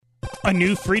A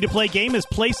new free-to-play game has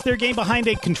placed their game behind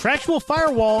a contractual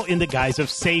firewall in the guise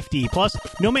of safety. Plus,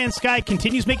 No Man's Sky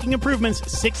continues making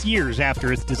improvements 6 years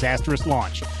after its disastrous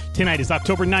launch. Tonight is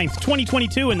October 9th,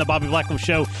 2022, and the Bobby Blackwell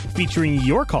Show featuring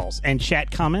your calls and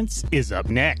chat comments is up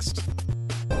next.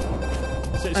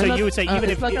 So you would say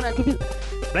even if...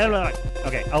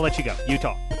 Okay, I'll let you go. You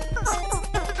talk.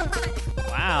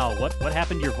 Wow, what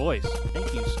happened to your voice?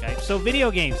 Thank you, Skype. So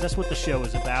video games, that's what the show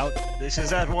is about. This is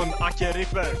that one Ake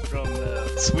Ripper from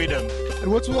Sweden.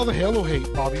 And what's with all the Halo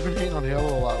hate, Bob? You've been hating on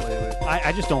Halo a lot lately.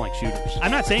 I just don't like shooters.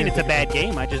 I'm not saying it's a bad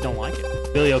game, I just don't like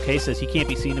it. Billy OK says he can't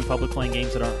be seen in public playing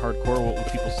games that aren't hardcore. What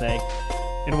would people say?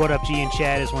 And What Up G and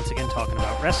Chad is once again talking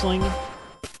about wrestling.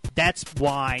 That's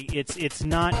why it's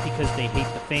not because they hate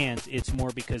the fans, it's more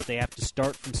because they have to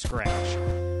start from scratch.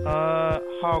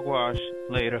 Hogwash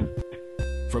later.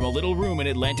 From a little room in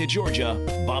Atlanta, Georgia,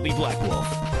 Bobby Blackwolf.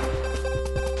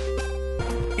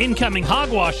 Incoming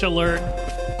hogwash alert.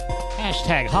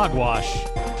 Hashtag hogwash.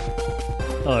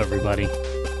 Hello, everybody.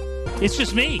 It's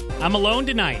just me. I'm alone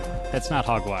tonight. That's not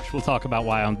hogwash. We'll talk about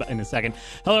why in a second.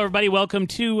 Hello, everybody. Welcome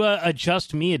to a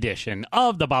Just Me edition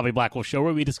of the Bobby Blackwell Show,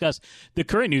 where we discuss the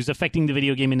current news affecting the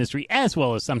video game industry, as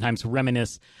well as sometimes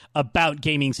reminisce about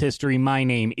gaming's history. My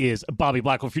name is Bobby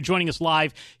Blackwell. If you're joining us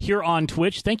live here on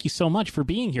Twitch, thank you so much for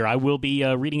being here. I will be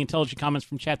reading intelligent comments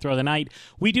from chat throughout the night.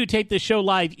 We do tape this show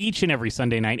live each and every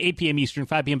Sunday night, 8 p.m. Eastern,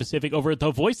 5 p.m. Pacific, over at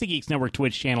the Voice of Geeks Network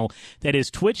Twitch channel. That is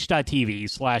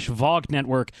twitch.tv/VOG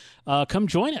Network. Come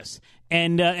join us.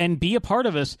 And be a part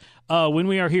of us when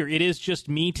we are here. It is just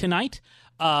me tonight,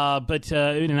 but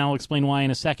and I'll explain why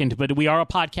in a second. But we are a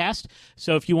podcast,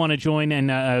 so if you want to join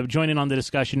and join in on the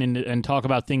discussion and talk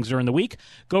about things during the week,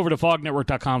 go over to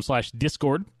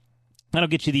vognetwork.com/Discord. That'll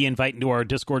get you the invite into our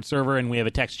Discord server, and we have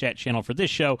a text chat channel for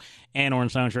this show, and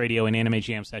Orange Lounge Radio, and Anime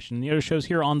Jam Session, and the other shows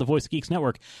here on the Voice Geeks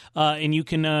Network. And you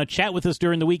can chat with us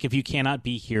during the week if you cannot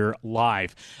be here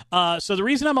live. So the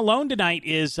reason I'm alone tonight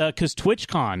is because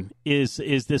TwitchCon is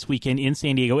this weekend in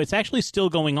San Diego. It's actually still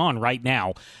going on right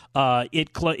now.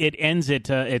 It ends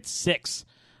at 6.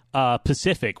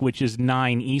 Pacific, which is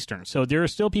 9 Eastern. So there are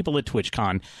still people at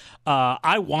TwitchCon.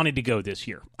 I wanted to go this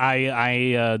year.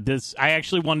 I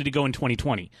actually wanted to go in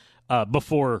 2020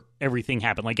 before everything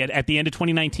happened. Like at the end of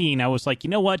 2019, I was like, you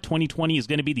know what? 2020 is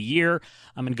going to be the year.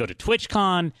 I'm going to go to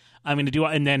TwitchCon. I'm going to do,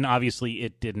 and then obviously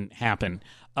it didn't happen.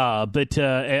 But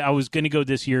I was going to go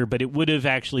this year, but it would have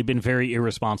actually been very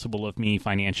irresponsible of me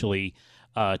financially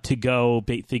to go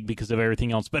because of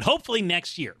everything else. But hopefully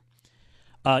next year.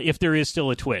 If there is still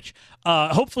a Twitch,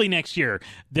 hopefully next year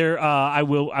I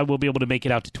will be able to make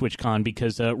it out to TwitchCon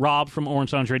because Rob from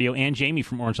Orange Lounge Radio and Jamie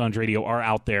from Orange Lounge Radio are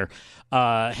out there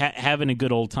having a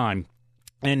good old time,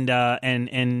 and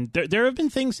there have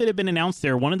been things that have been announced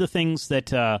there. One of the things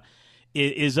that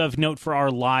is of note for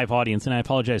our live audience, and I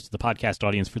apologize to the podcast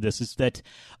audience for this, is that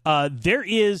there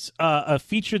is a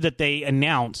feature that they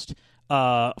announced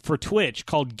for Twitch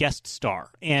called Guest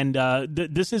Star. And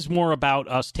this is more about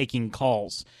us taking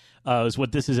calls, is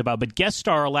what this is about. But Guest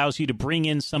Star allows you to bring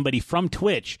in somebody from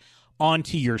Twitch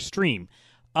onto your stream.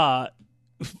 I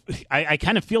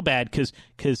kind of feel bad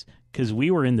because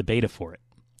we were in the beta for it.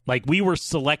 Like, we were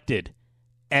selected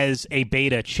as a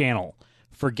beta channel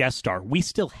for Guest Star. We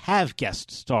still have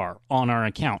Guest Star on our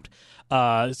account.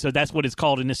 So that's what it's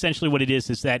called. And essentially what it is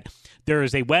that there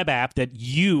is a web app that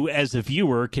you, as a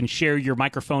viewer, can share your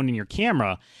microphone and your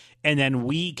camera, and then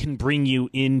we can bring you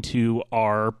into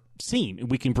our scene.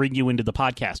 We can bring you into the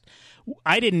podcast.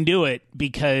 I didn't do it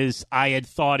because I had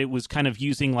thought it was kind of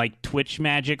using like Twitch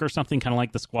magic or something, kind of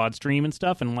like the squad stream and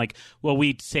stuff. And I'm like, well,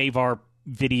 we save our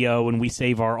video and we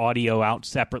save our audio out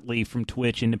separately from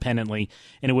Twitch independently,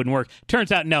 and it wouldn't work.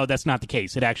 Turns out, no, that's not the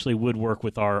case. It actually would work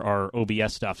with our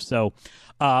OBS stuff. So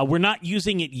we're not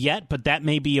using it yet, but that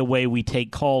may be a way we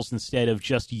take calls instead of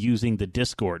just using the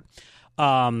Discord.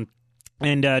 And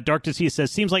Dark Disease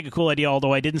says, seems like a cool idea,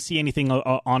 although I didn't see anything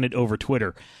on it over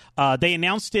Twitter. They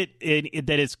announced that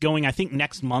it's going, I think,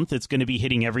 next month. It's going to be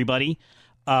hitting everybody.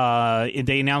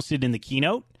 They announced it in the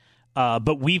keynote.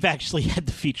 But we've actually had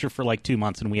the feature for like 2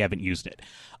 months and we haven't used it.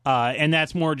 And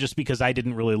that's more just because I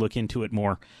didn't really look into it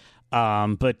more.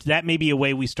 But that may be a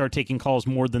way we start taking calls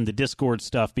more than the Discord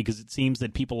stuff, because it seems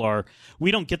that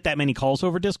we don't get that many calls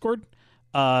over Discord.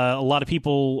 A lot of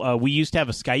people, we used to have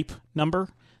a Skype number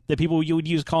that people you would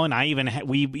use calling.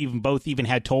 We both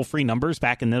had toll-free numbers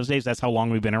back in those days. That's how long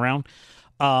we've been around.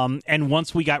 And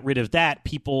once we got rid of that,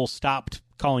 people stopped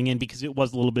calling in because it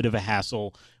was a little bit of a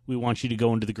hassle. We want you to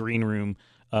go into the green room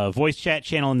voice chat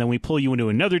channel, and then we pull you into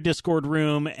another Discord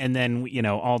room, and then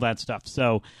all that stuff.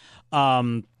 So,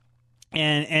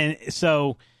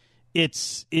 so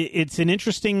it's an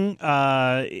interesting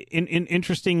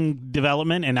interesting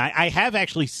development, and I have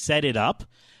actually set it up,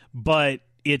 but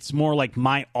it's more like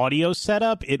my audio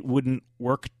setup. It wouldn't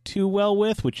work too well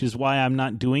with, which is why I'm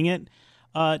not doing it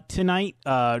tonight.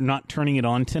 Not turning it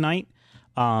on tonight.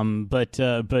 But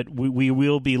we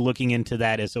will be looking into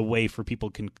that as a way for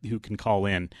people who can call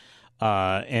in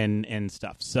and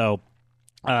stuff. So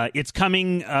it's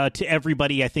coming to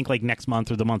everybody, I think, like next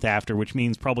month or the month after, which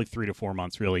means probably 3 to 4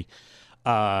 months, really.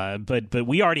 But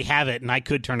we already have it, and I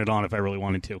could turn it on if I really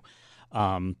wanted to.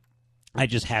 I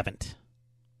just haven't.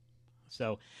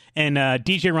 So, and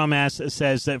DJ Rumass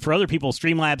says that for other people,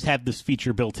 Streamlabs have this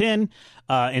feature built in,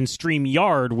 and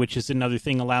StreamYard, which is another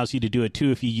thing, allows you to do it too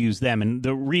if you use them. And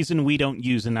the reason we don't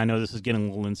use, and I know this is getting a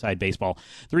little inside baseball,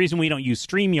 the reason we don't use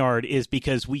StreamYard is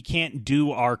because we can't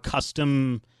do our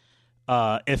custom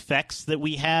effects that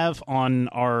we have on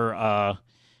our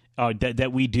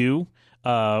that we do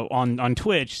on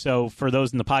Twitch. So for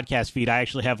those in the podcast feed, I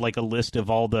actually have like a list of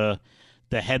all the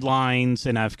headlines,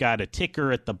 and I've got a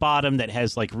ticker at the bottom that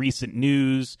has like recent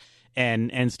news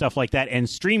and stuff like that. And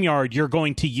StreamYard, you're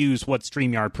going to use what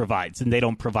StreamYard provides, and they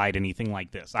don't provide anything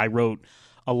like this. I wrote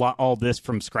all this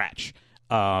from scratch.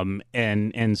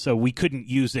 And so we couldn't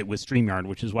use it with StreamYard,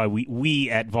 which is why we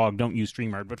at VOG don't use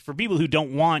StreamYard. But for people who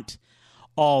don't want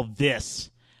all this,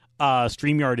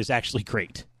 StreamYard is actually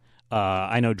great.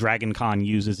 I know DragonCon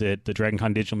uses it. The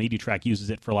DragonCon Digital Media Track uses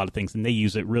it for a lot of things, and they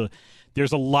use it really.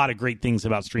 There's a lot of great things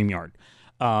about StreamYard.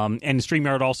 And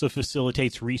StreamYard also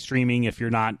facilitates restreaming if you're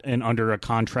not under a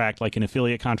contract, like an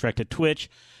affiliate contract at Twitch,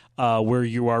 where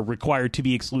you are required to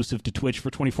be exclusive to Twitch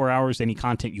for 24 hours, any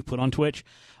content you put on Twitch.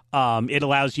 It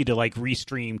allows you to like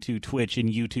restream to Twitch and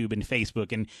YouTube and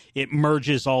Facebook, and it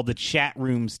merges all the chat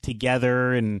rooms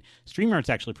together, and StreamYard's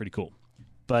actually pretty cool.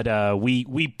 But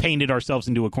we painted ourselves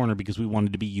into a corner because we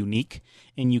wanted to be unique,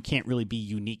 and you can't really be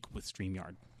unique with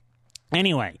StreamYard.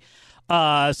 Anyway,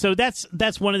 so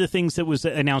that's one of the things that was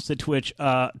announced at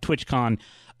TwitchCon.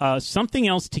 Something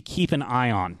else to keep an eye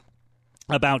on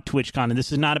about TwitchCon, and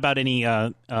this is not about any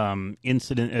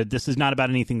incident. This is not about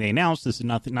anything they announced. This is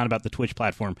not about the Twitch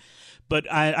platform. But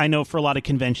I know for a lot of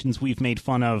conventions we've made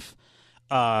fun of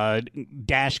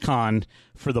DashCon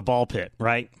for the ball pit,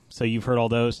 right? So you've heard all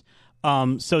those.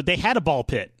 So they had a ball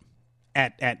pit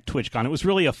at TwitchCon. It was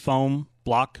really a foam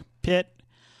block pit,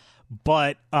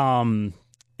 but and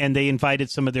they invited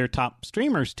some of their top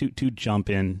streamers to jump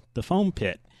in the foam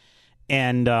pit,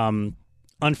 and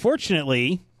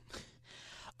unfortunately,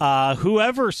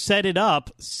 whoever set it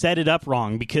up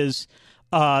wrong, because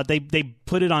they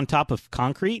put it on top of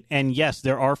concrete, and yes,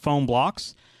 there are foam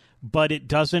blocks, but it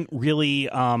doesn't really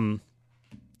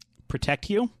protect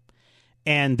you.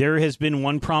 And there has been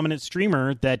one prominent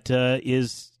streamer that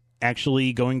is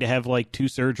actually going to have like 2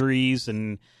 surgeries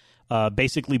and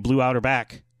basically blew out her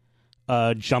back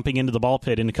jumping into the ball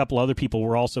pit, and a couple other people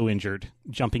were also injured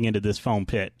jumping into this foam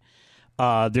pit.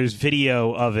 There's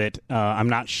video of it. I'm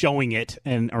not showing it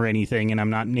or anything, and I'm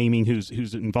not naming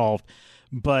who's involved.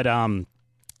 But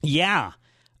yeah,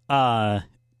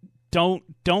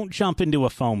 don't jump into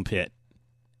a foam pit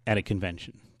at a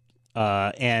convention.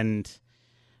 And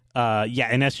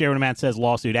SJ Matt says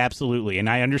lawsuit, absolutely. And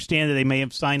I understand that they may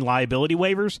have signed liability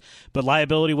waivers, but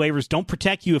liability waivers don't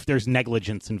protect you if there's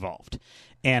negligence involved.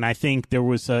 And I think there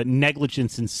was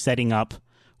negligence in setting up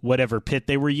whatever pit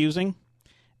they were using.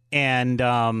 And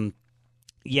and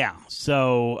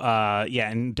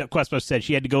Questbus said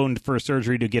she had to go in for a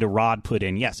surgery to get a rod put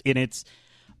in. Yes, and it's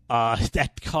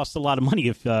that costs a lot of money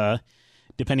if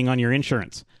depending on your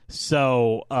insurance.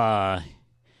 So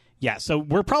so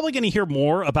we're probably going to hear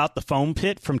more about the foam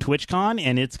pit from TwitchCon,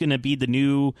 and it's going to be the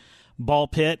new ball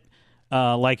pit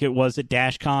like it was at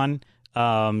DashCon.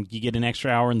 You get an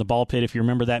extra hour in the ball pit if you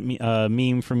remember that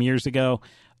meme from years ago.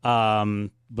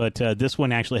 But this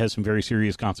one actually has some very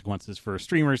serious consequences for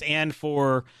streamers and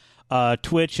for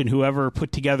Twitch and whoever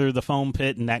put together the foam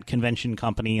pit and that convention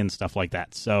company and stuff like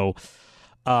that. So,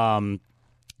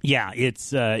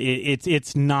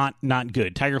 it's not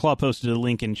good. Tiger Claw posted a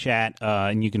link in chat,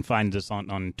 and you can find this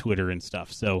on Twitter and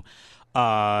stuff. So,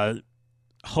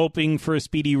 hoping for a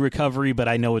speedy recovery, but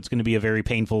I know it's going to be a very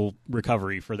painful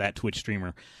recovery for that Twitch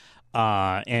streamer.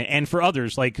 And for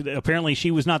others, like apparently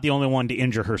she was not the only one to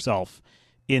injure herself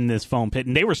in this foam pit,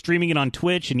 and they were streaming it on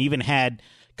Twitch and even had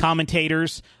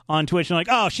commentators on Twitch and like,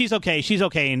 oh, she's okay.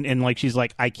 And like, she's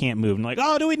like, I can't move. And like,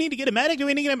 oh, do we need to get a medic?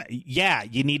 Yeah,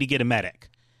 you need to get a medic.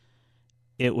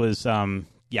 It was, And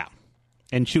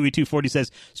Chewy240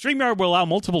 says, StreamYard will allow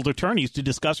multiple attorneys to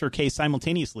discuss her case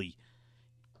simultaneously.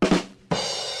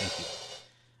 Thank you.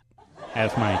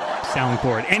 Have my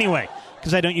soundboard. Anyway,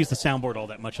 because I don't use the soundboard all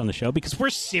that much on the show because we're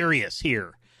serious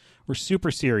here. We're super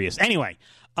serious. Anyway,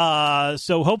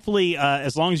 so hopefully,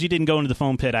 as long as you didn't go into the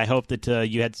foam pit, I hope that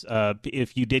you had,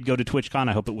 if you did go to TwitchCon,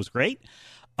 I hope it was great.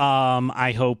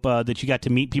 I hope that you got to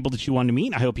meet people that you wanted to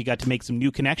meet. I hope you got to make some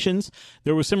new connections.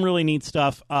 There was some really neat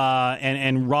stuff.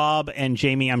 And Rob and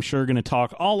Jamie, I'm sure, are going to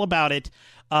talk all about it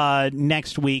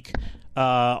next week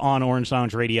on Orange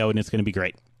Lounge Radio, and it's going to be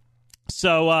great.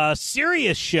 So,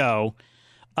 serious show.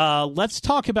 Let's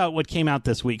talk about what came out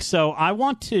this week. So I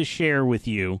want to share with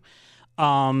you,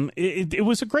 it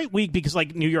was a great week because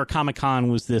like New York Comic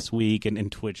Con was this week and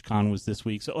TwitchCon was this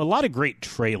week. So a lot of great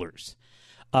trailers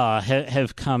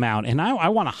have come out, and I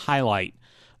want to highlight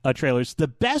trailers. The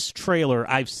best trailer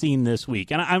I've seen this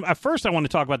week, and first I want to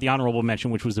talk about the honorable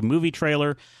mention, which was a movie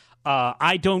trailer.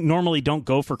 I normally don't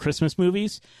go for Christmas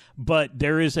movies, but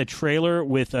there is a trailer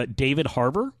with David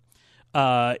Harbour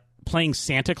playing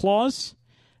Santa Claus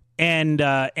and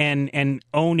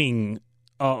owning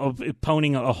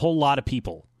a whole lot of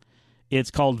people.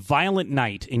 It's called Violent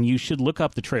Night, and you should look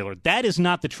up the trailer. That is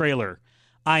not the trailer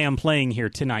I am playing here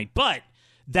tonight, but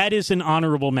that is an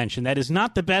honorable mention. That is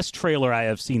not the best trailer I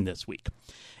have seen this week.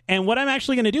 And what I'm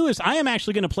actually going to do is I am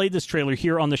actually going to play this trailer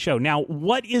here on the show. Now,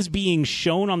 what is being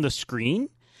shown on the screen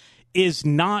is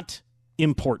not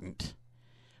important.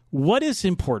 What is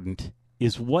important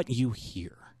is what you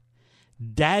hear.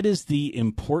 That is the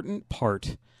important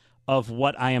part of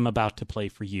what I am about to play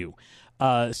for you.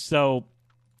 So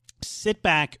sit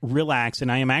back, relax,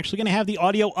 and I am actually going to have the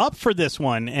audio up for this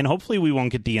one, and hopefully we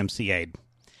won't get DMCA'd.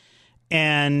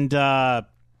 And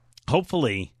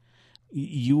hopefully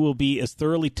you will be as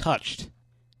thoroughly touched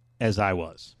as I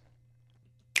was.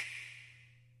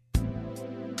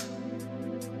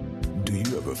 Do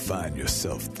you ever find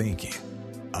yourself thinking,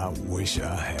 I wish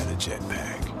I had a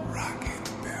jetpack?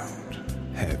 Rocket belt.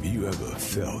 Have you ever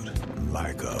felt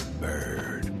like a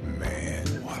bird?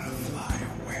 Man, wanna fly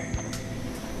away.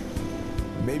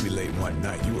 Maybe late one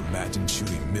night you imagined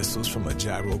shooting missiles from a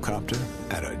gyrocopter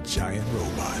at a giant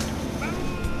robot.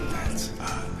 That's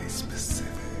oddly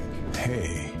specific.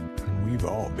 Hey, we've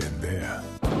all been there.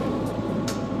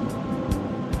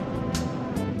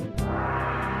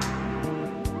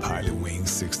 Pilot Wing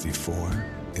 64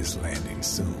 is landing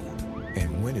soon,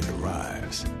 and when it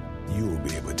arrives, you will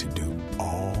be able to do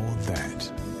all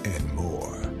that and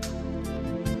more.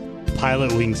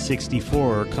 Pilot Wing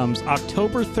 64 comes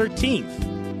October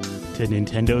 13th to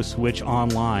Nintendo Switch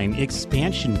Online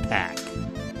Expansion Pack.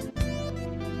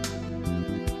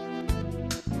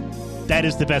 That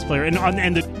is the best player, and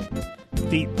the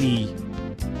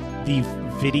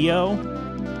video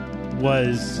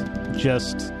was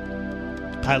just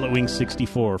Pilot Wing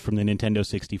 64 from the Nintendo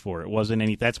 64. It wasn't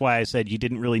any. That's why I said you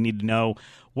didn't really need to know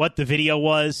what the video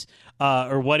was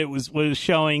or what it was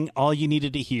showing. All you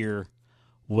needed to hear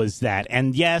was that.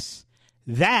 And yes,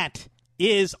 that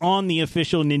is on the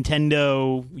official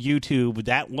Nintendo YouTube.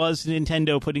 That was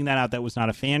Nintendo putting that out. That was not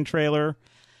a fan trailer.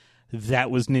 That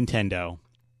was Nintendo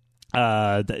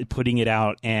putting it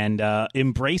out and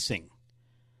embracing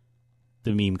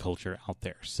the meme culture out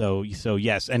there. So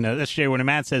yes, and that's Jay Warner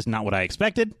Matt says, not what I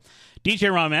expected.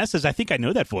 DJ Rom S says, I think I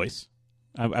know that voice.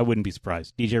 I wouldn't be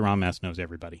surprised. DJ Rom S knows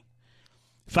everybody.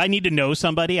 If I need to know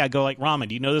somebody, I go like, Rama,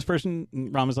 do you know this person?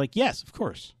 And Rama's like, yes, of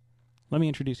course. Let me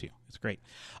introduce you. It's great.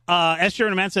 S.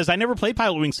 Jordan Matt says, I never played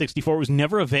Pilot Wing 64. It was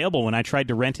never available when I tried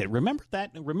to rent it. Remember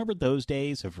that? Remember those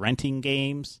days of renting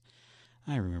games?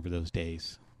 I remember those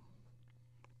days.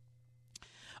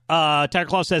 Tiger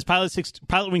Claw says,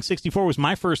 Pilot Wing 64 was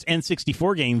my first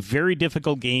N64 game. Very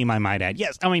difficult game, I might add.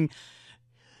 Yes, I mean,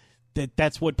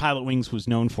 that's what Pilot Wings was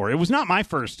known for. It was not my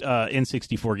first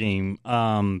N64 game.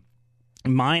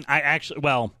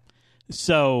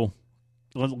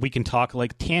 We can talk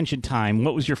like tangent time.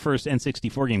 What was your first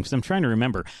N64 game? Because I'm trying to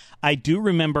remember. I do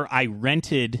remember I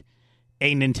rented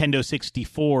a Nintendo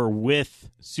 64 with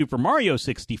Super Mario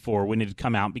 64 when it had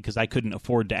come out because I couldn't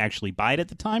afford to actually buy it at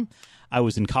the time. I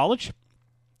was in college.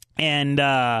 And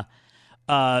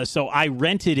so I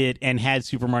rented it and had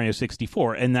Super Mario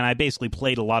 64. And then I basically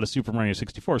played a lot of Super Mario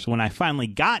 64. So when I finally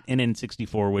got an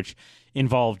N64, which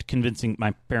involved convincing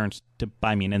my parents to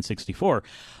buy me an N64,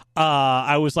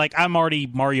 I was like, I'm already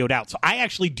Mario'd out. So I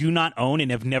actually do not own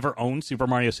and have never owned Super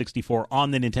Mario 64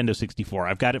 on the Nintendo 64.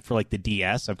 I've got it for like the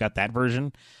DS. I've got that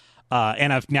version.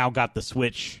 And I've now got the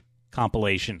Switch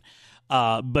compilation.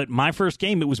 But my first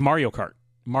game, it was Mario Kart.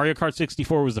 Mario Kart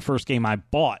 64 was the first game I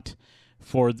bought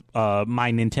for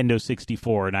my Nintendo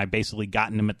 64, and I basically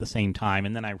gotten them at the same time.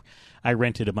 And then I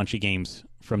rented a bunch of games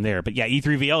from there. But yeah,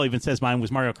 E3VL even says mine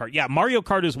was Mario Kart. Yeah, Mario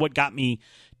Kart is what got me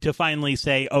to finally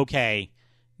say, okay,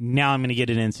 Now I'm going to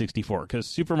get an N64 because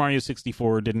Super Mario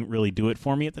 64 didn't really do it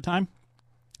for me at the time.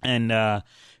 And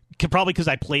probably because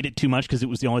I played it too much because it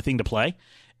was the only thing to play.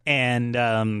 And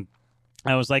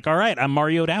I was like, all right, I'm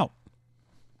Mario'd out.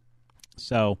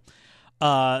 So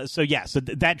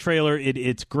that trailer,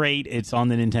 it's great. It's on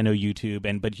the Nintendo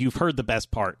YouTube, but you've heard the best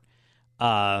part.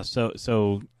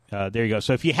 So there you go.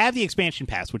 So if you have the expansion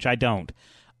pass, which I don't,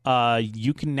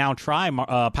 you can now try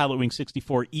Pilot Wing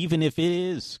 64, even if it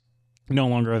is no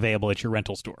longer available at your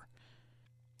rental store.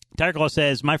 Tiger Claw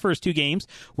says, my first two games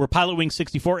were Pilot Wing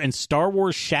 64 and Star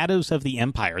Wars Shadows of the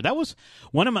Empire. That was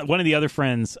one of the other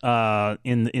friends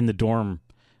in the dorm.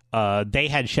 They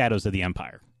had Shadows of the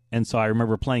Empire. And so I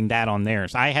remember playing that on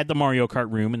theirs. I had the Mario Kart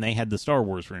room, and they had the Star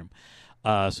Wars room.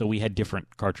 So we had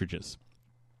different cartridges.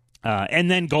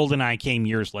 And then GoldenEye came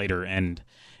years later, and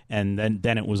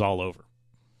then it was all over.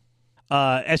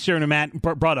 Esther and Matt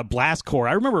brought a Blast Core.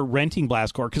 I remember renting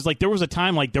Blast Core because there was a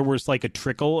time there was a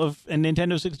trickle of a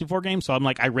Nintendo 64 game. So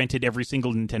I rented every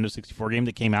single Nintendo 64 game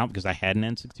that came out because I had an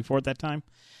N64 at that time.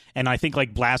 And I think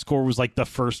Blast Core was the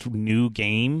first new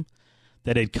game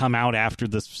that had come out after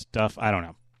this stuff. I don't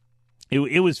know.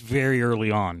 It was very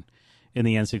early on in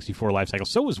the N64 life cycle.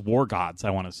 So was War Gods,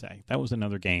 I want to say. That was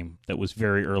another game that was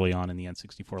very early on in the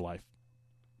N64 life.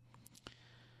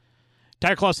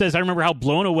 Tiger Claw says, I remember how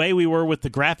blown away we were with the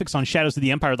graphics on Shadows of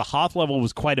the Empire. The Hoth level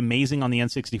was quite amazing on the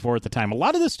N64 at the time. A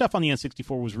lot of this stuff on the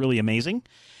N64 was really amazing.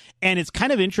 And it's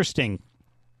kind of interesting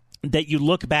that you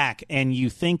look back and you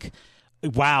think,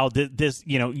 wow, this,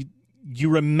 you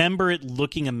remember it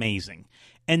looking amazing.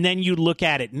 And then you look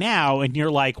at it now and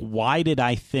you're like, why did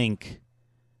I think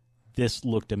this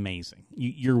looked amazing?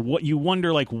 You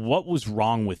wonder, what was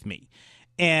wrong with me?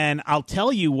 And I'll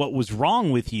tell you what was wrong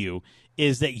with you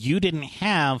is that you didn't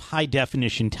have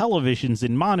high-definition televisions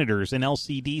and monitors and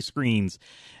LCD screens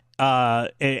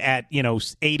at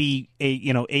 80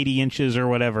 inches or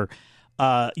whatever.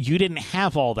 You didn't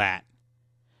have all that.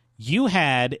 You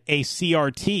had a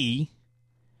CRT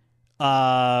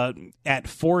at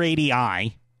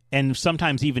 480i, and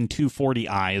sometimes even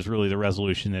 240i is really the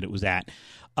resolution that it was at,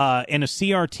 and a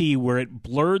CRT where it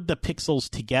blurred the pixels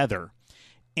together.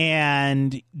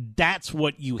 And that's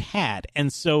what you had.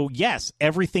 And so, yes,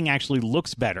 everything actually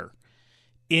looks better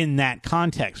in that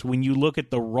context. When you look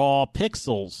at the raw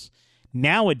pixels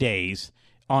nowadays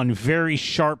on very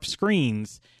sharp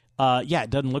screens, it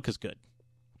doesn't look as good.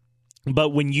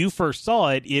 But when you first saw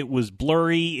it, it was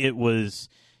blurry, it was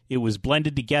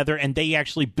blended together, and they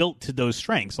actually built to those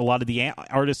strengths. A lot of the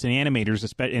artists and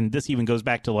animators, and this even goes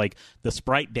back to the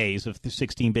sprite days of the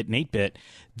 16-bit and 8-bit,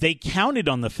 they counted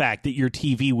on the fact that your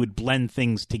TV would blend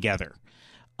things together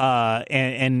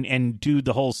and do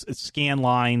the whole scan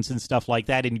lines and stuff like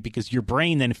that, and because your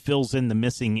brain then fills in the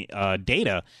missing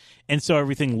data, and so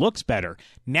everything looks better.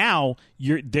 Now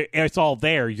it's all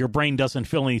there. Your brain doesn't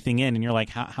fill anything in, and you're like,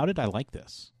 how did I like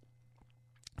this?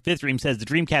 Fifth Dream says the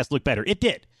Dreamcast looked better. It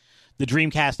did. The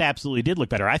Dreamcast absolutely did look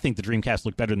better. I think the Dreamcast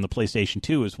looked better than the PlayStation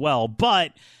 2 as well,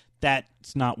 but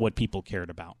that's not what people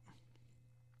cared about.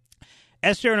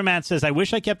 Esther and Matt says, I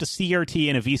wish I kept a CRT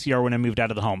and a VCR when I moved out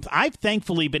of the home. I've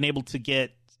thankfully been able to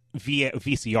get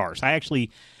VCRs. I actually,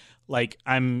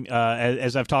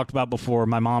 as I've talked about before,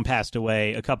 my mom passed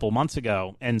away a couple months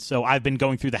ago, and so I've been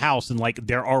going through the house, and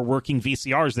there are working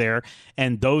VCRs there,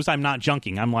 and those I'm not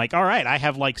junking. I'm like, all right, I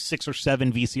have 6 or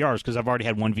 7 VCRs because I've already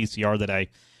had one VCR that I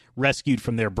rescued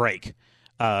from their break.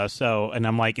 And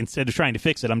I'm like, instead of trying to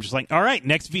fix it, I'm just like, all right,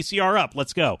 next VCR up,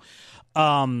 let's go.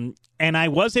 And I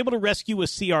was able to rescue a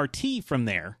CRT from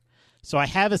there. So I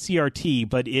have a CRT,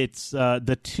 but it's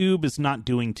the tube is not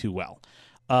doing too well.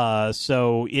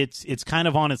 So it's kind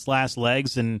of on its last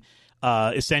legs, and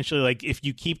essentially, if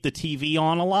you keep the TV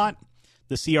on a lot,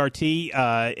 the CRT,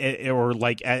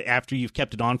 after you've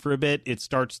kept it on for a bit,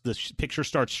 the picture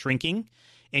starts shrinking,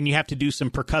 and you have to do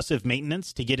some percussive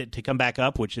maintenance to get it to come back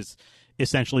up, which is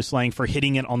essentially slang for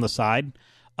hitting it on the side.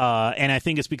 And I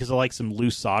think it's because of some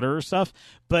loose solder or stuff.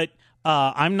 But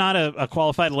I'm not a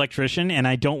qualified electrician, and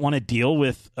I don't want to deal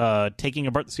with taking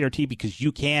apart the CRT because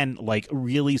you can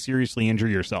really seriously injure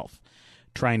yourself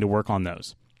trying to work on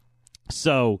those.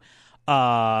 So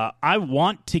I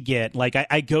want to get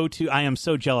I am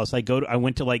so jealous. I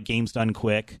went to Games Done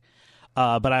Quick.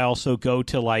 But I also go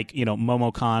to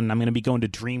MomoCon. I'm going to be going to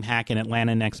DreamHack in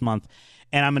Atlanta next month,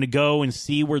 and I'm going to go and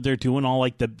see where they're doing all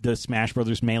the Smash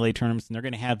Brothers Melee tournaments, and they're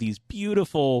going to have these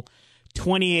beautiful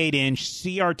 28-inch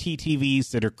CRT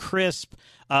TVs that are crisp,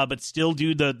 but still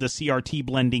do the CRT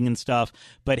blending and stuff,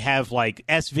 but have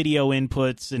S-video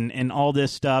inputs and all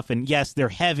this stuff. And yes, they're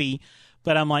heavy,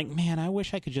 but I'm like, man, I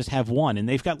wish I could just have one. And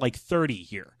they've got 30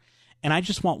 here, and I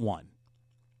just want one.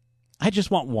 I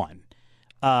just want one.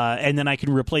 And then I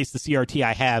can replace the CRT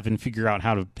I have and figure out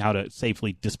how to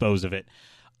safely dispose of it.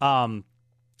 And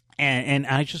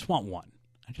I just want one.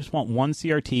 I just want one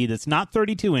CRT that's not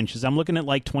 32 inches. I'm looking at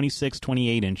like 26,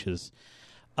 28 inches.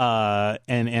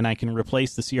 And I can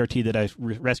replace the CRT that I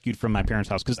rescued from my parents'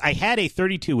 house. Because I had a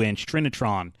 32-inch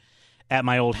Trinitron at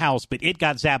my old house, but it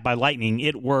got zapped by lightning.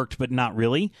 It worked, but not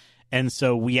really. And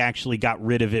so we actually got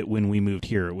rid of it when we moved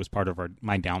here. It was part of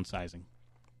my downsizing.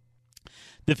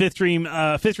 The Fifth Dream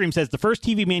says the first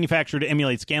TV manufacturer to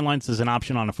emulate scanlines as an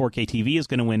option on a 4K TV is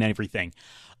going to win everything.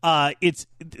 It's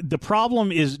the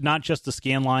problem is not just the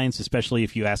scan lines, especially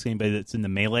if you ask anybody that's in the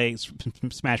Melee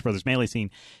Smash Brothers Melee scene.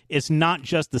 It's not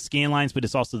just the scan lines, but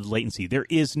it's also the latency. There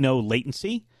is no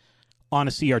latency on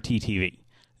a CRT TV.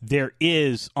 There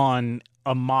is on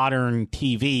a modern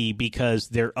TV because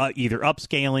they're either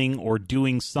upscaling or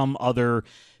doing some other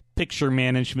picture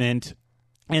management,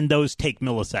 and those take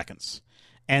milliseconds.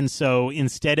 And so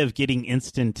instead of getting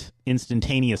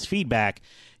instantaneous feedback,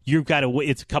 you've got to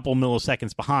it's a couple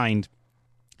milliseconds behind.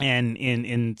 And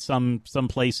in some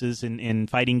places, in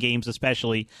fighting games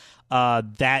especially,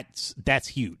 that's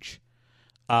huge.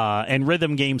 And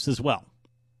rhythm games as well.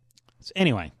 So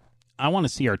anyway, I want a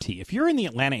CRT. If you're in the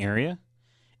Atlanta area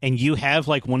and you have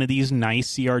like one of these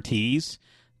nice CRTs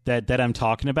that I'm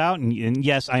talking about, and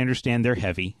yes, I understand they're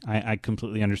heavy. I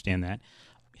completely understand that.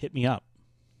 Hit me up.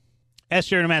 S.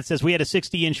 Sheridan Matt says, we had a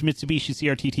 60-inch Mitsubishi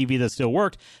CRT TV that still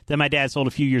worked that my dad sold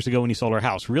a few years ago when he sold our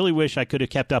house. Really wish I could have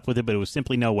kept up with it, but it was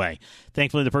simply no way.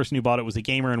 Thankfully, the person who bought it was a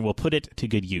gamer and will put it to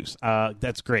good use.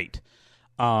 That's great.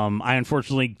 I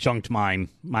unfortunately junked my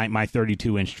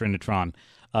 32-inch Trinitron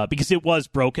because it was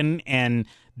broken, and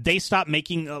they stopped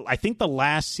making... I think the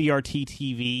last CRT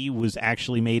TV was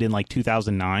actually made in like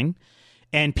 2009.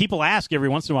 And people ask every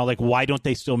once in a while, like, why don't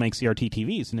they still make CRT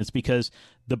TVs? And it's because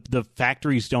the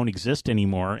factories don't exist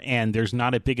anymore, and there's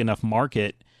not a big enough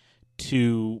market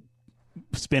to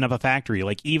spin up a factory.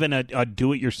 Like, even a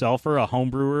do-it-yourselfer, a home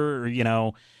brewer,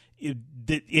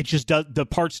 it just does. The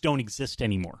parts don't exist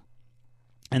anymore,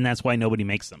 and that's why nobody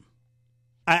makes them.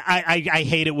 I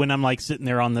hate it when I'm like sitting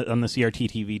there on the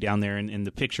CRT TV down there, and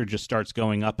the picture just starts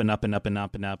going up and up and up and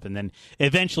up and up, and then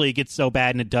eventually it gets so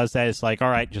bad and it does that, it's like, all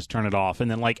right, just turn it off. And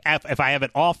then like if I have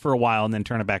it off for a while and then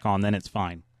turn it back on, then it's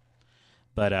fine.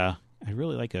 But I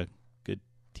really like a good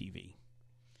TV.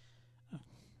 I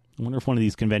wonder if one of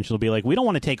these conventions will be like, we don't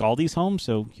want to take all these home,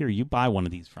 so here, you buy one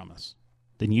of these from us.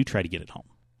 Then you try to get it home.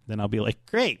 Then I'll be like,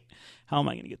 great, how am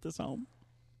I going to get this home?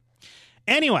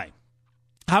 Anyway.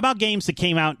 How about games that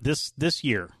came out this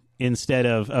year instead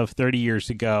of 30 years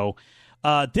ago?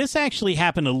 This actually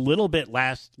happened a little bit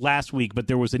last week, but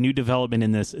there was a new development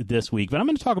in this week. But I'm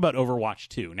going to talk about Overwatch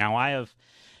 2. Now, I have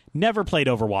never played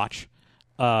Overwatch.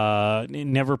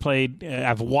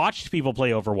 I've watched people play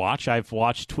Overwatch. I've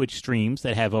watched Twitch streams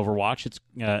that have Overwatch. It's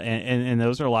and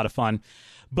those are a lot of fun.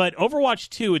 But Overwatch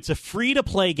 2, it's a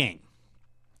free-to-play game.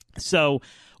 So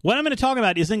what I'm going to talk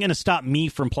about isn't going to stop me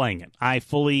from playing it. I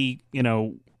fully,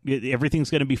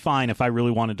 everything's going to be fine if I really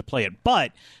wanted to play it.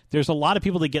 But there's a lot of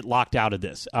people that get locked out of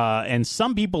this. And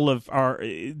some people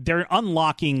they're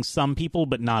unlocking some people,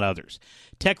 but not others.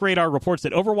 Tech Radar reports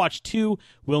that Overwatch 2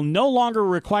 will no longer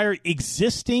require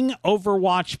existing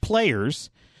Overwatch players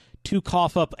to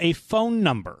cough up a phone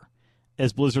number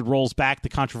as Blizzard rolls back the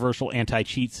controversial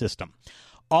anti-cheat system.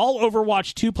 All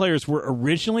Overwatch 2 players were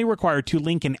originally required to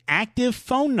link an active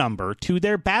phone number to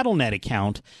their Battle.net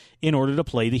account in order to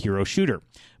play the hero shooter.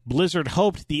 Blizzard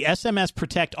hoped the SMS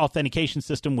Protect authentication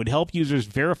system would help users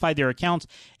verify their accounts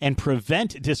and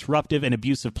prevent disruptive and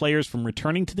abusive players from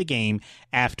returning to the game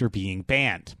after being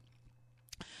banned.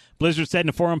 Blizzard said in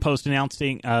a forum post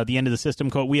announcing the end of the system,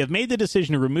 quote, "We have made the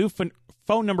decision to remove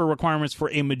phone number requirements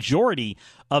for a majority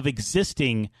of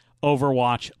existing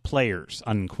Overwatch players,"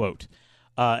 unquote.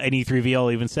 And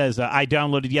E3VL even says, I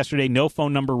downloaded yesterday, no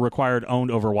phone number required,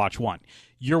 owned Overwatch 1.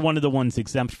 You're one of the ones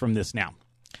exempt from this now.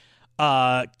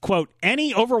 Quote,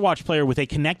 "Any Overwatch player with a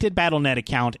connected Battle.net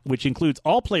account, which includes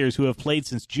all players who have played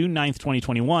since June 9th,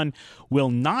 2021, will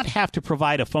not have to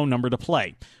provide a phone number to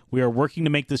play. We are working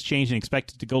to make this change and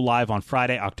expect it to go live on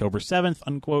Friday, October 7th,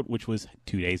 unquote," which was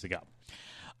 2 days ago.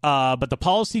 But the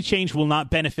policy change will not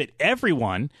benefit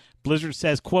everyone. Blizzard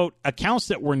says, quote, "Accounts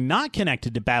that were not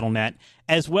connected to Battle.net,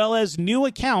 as well as new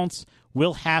accounts,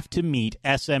 will have to meet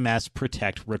SMS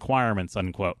Protect requirements,"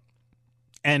 unquote.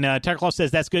 And Techclaw says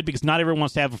that's good because not everyone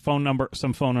wants to have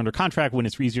some phone under contract when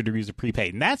it's easier to use a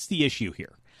prepaid. And that's the issue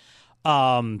here.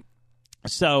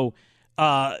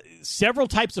 Several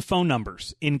types of phone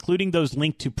numbers, including those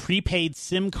linked to prepaid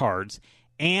SIM cards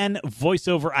and voice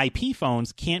over IP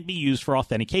phones can't be used for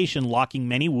authentication, locking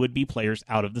many would-be players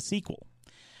out of the sequel.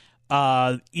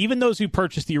 Even those who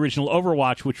purchased the original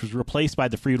Overwatch, which was replaced by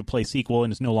the free-to-play sequel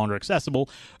and is no longer accessible,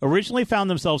 originally found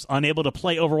themselves unable to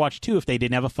play Overwatch 2 if they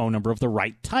didn't have a phone number of the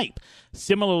right type.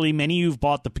 Similarly, many who've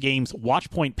bought the game's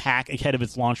Watchpoint pack ahead of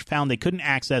its launch found they couldn't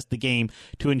access the game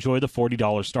to enjoy the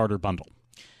 $40 starter bundle.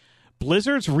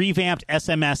 Blizzard's revamped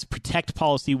SMS Protect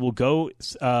policy will go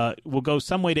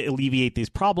some way to alleviate these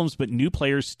problems, but new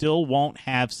players still won't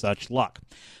have such luck.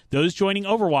 Those joining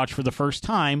Overwatch for the first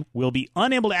time will be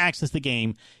unable to access the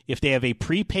game if they have a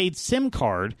prepaid SIM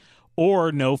card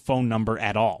or no phone number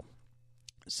at all.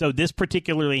 So this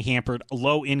particularly hampered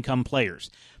low-income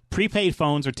players. Prepaid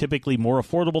phones are typically more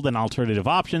affordable than alternative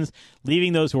options,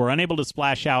 leaving those who are unable to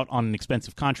splash out on an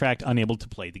expensive contract unable to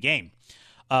play the game.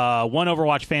 One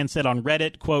Overwatch fan said on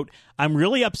Reddit, quote, "I'm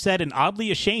really upset and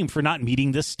oddly ashamed for not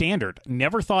meeting this standard.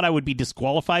 Never thought I would be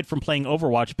disqualified from playing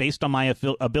Overwatch based on my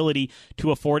ability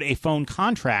to afford a phone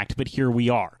contract, but here we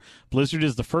are. Blizzard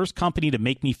is the first company to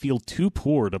make me feel too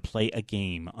poor to play a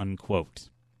game," unquote.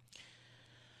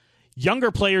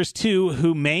 Younger players, too,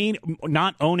 who may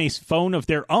not own a phone of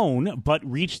their own but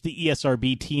reach the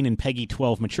ESRB teen and PEGI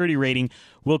 12 maturity rating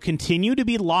will continue to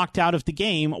be locked out of the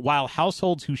game, while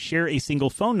households who share a single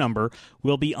phone number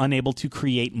will be unable to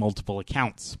create multiple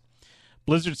accounts.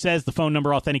 Blizzard says the phone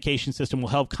number authentication system will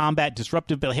help combat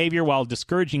disruptive behavior while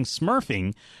discouraging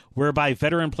smurfing, whereby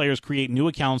veteran players create new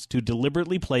accounts to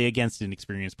deliberately play against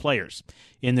inexperienced players.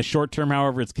 In the short term,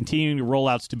 however, it's continuing to roll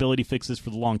out stability fixes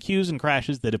for the long queues and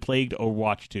crashes that have plagued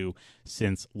Overwatch 2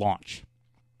 since launch.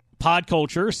 Pod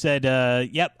Culture said,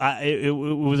 it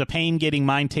was a pain getting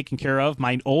mine taken care of.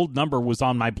 My old number was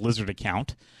on my Blizzard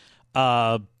account.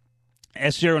 S0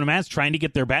 Nomads trying to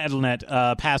get their Battle.net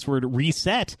password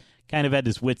reset, kind of at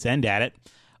his wit's end at it.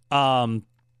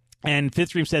 And Fifth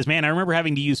Stream says, man, I remember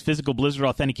having to use physical Blizzard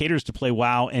authenticators to play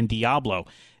WoW and Diablo.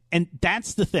 And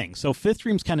that's the thing. So Fifth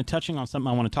Stream's kind of touching on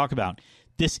something I want to talk about.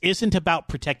 This isn't about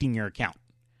protecting your account.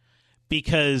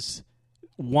 Because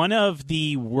one of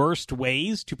the worst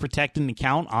ways to protect an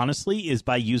account, honestly, is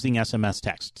by using SMS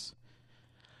texts.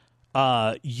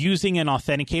 Using an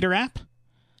authenticator app,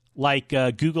 like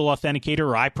Google Authenticator,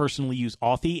 or I personally use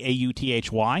Authy,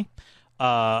 A-U-T-H-Y.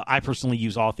 I personally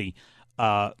use Authy.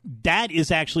 That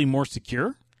is actually more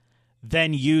secure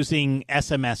than using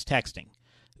SMS texting.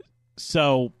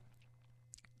 So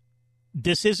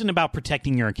this isn't about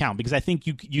protecting your account, because I think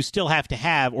you still have to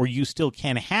have, or you still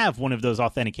can have, one of those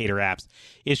authenticator apps.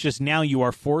 It's just now you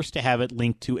are forced to have it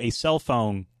linked to a cell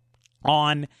phone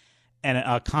on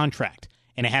a contract.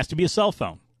 And it has to be a cell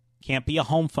phone. Can't be a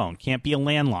home phone. Can't be a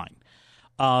landline.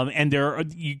 And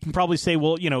you can probably say,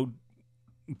 well,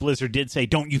 Blizzard did say,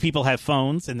 don't you people have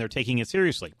phones? And they're taking it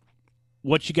seriously.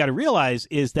 What you got to realize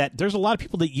is that there's a lot of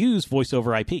people that use voice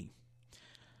over IP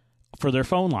for their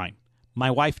phone line.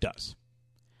 My wife does.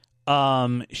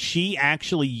 She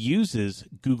actually uses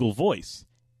Google Voice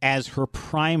as her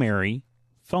primary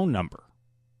phone number.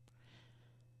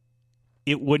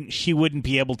 She wouldn't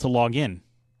be able to log in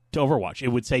to Overwatch. It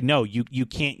would say, no, you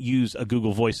can't use a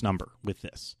Google Voice number with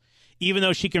this. Even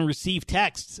though she can receive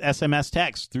texts, SMS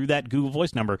texts, through that Google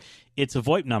Voice number, it's a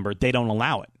VoIP number. They don't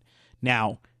allow it.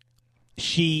 Now,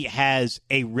 she has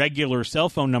a regular cell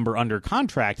phone number under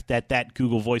contract that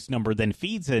Google Voice number then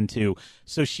feeds into,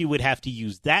 so she would have to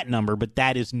use that number, but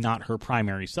that is not her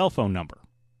primary cell phone number.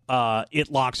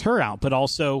 It locks her out, but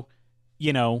also,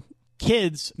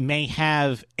 kids may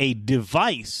have a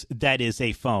device that is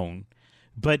a phone,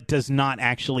 but does not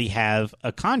actually have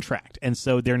a contract. And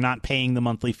so they're not paying the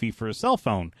monthly fee for a cell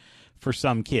phone for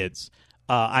some kids.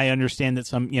 I understand that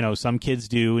some kids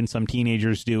do and some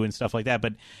teenagers do and stuff like that,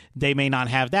 but they may not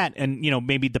have that. And,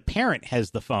 maybe the parent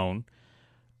has the phone.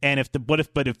 And if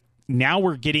now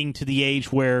we're getting to the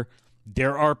age where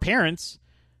there are parents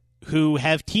who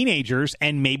have teenagers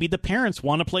and maybe the parents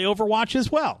want to play Overwatch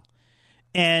as well.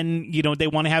 And, they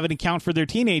want to have an account for their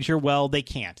teenager. Well, they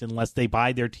can't unless they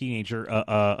buy their teenager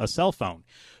a cell phone.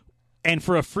 And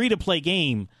for a free-to-play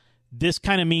game, this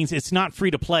kind of means it's not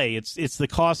free-to-play. It's the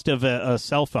cost of a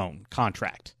cell phone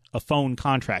contract, a phone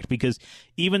contract, because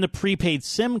even the prepaid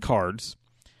SIM cards,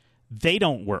 they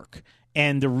don't work.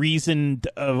 And the reason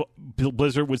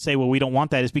Blizzard would say, well, we don't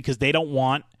want that, is because they don't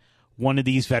want one of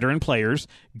these veteran players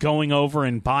going over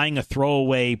and buying a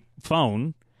throwaway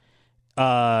phone,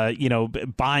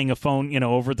 buying a phone,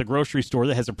 over at the grocery store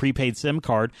that has a prepaid SIM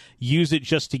card, use it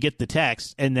just to get the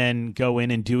text, and then go in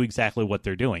and do exactly what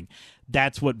they're doing.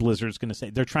 That's what Blizzard's going to say.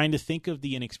 They're trying to think of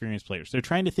the inexperienced players. They're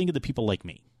trying to think of the people like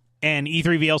me. And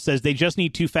E3VL says they just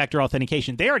need two-factor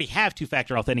authentication. They already have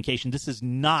two-factor authentication. This is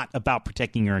not about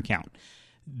protecting your account.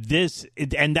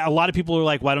 And a lot of people are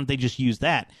like, why don't they just use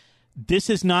that? This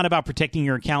is not about protecting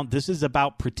your account. This is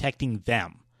about protecting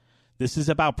them. This is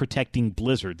about protecting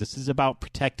Blizzard. This is about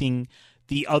protecting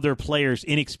the other players,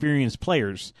 inexperienced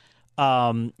players,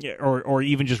 or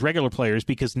even just regular players,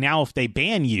 because now if they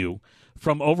ban you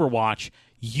from Overwatch,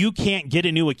 you can't get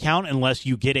a new account unless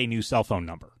you get a new cell phone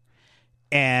number.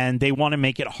 And they want to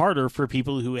make it harder for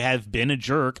people who have been a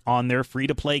jerk on their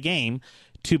free-to-play game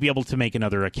to be able to make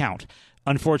another account.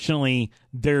 Unfortunately,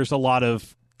 there's a lot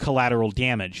of collateral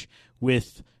damage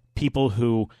with people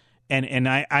who, and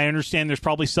I understand there's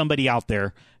probably somebody out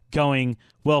there going,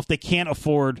 well, if they can't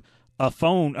afford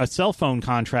a cell phone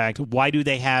contract, why do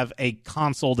they have a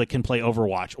console that can play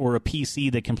Overwatch or a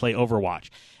PC that can play Overwatch?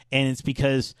 And it's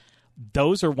because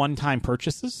those are one-time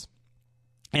purchases,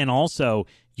 and also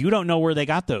you don't know where they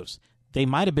got those. They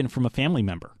might have been from a family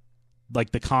member,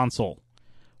 like the console,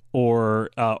 or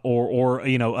a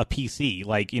PC.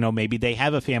 Like, maybe they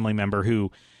have a family member who,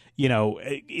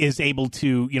 is able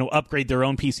to, upgrade their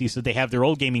own PC, so they have their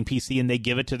old gaming PC and they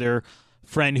give it to their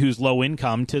friend who's low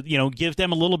income to, give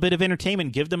them a little bit of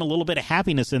entertainment, give them a little bit of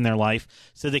happiness in their life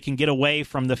so they can get away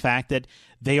from the fact that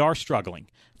they are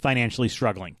financially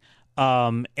struggling.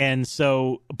 And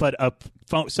so, but a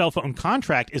cell phone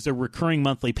contract is a recurring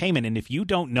monthly payment. And if you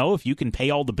don't know if you can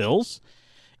pay all the bills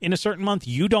in a certain month,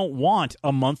 you don't want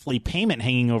a monthly payment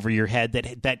hanging over your head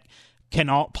that can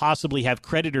possibly have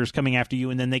creditors coming after you,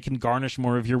 and then they can garnish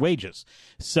more of your wages.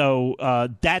 So,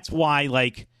 that's why,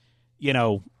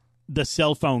 the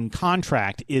cell phone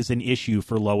contract is an issue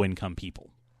for low income people.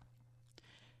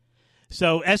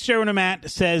 So SJ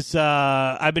Matt says,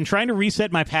 I've been trying to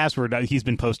reset my password. He's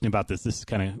been posting about this.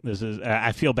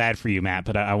 I feel bad for you, Matt,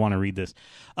 but I want to read this.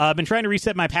 I've been trying to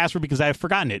reset my password because I've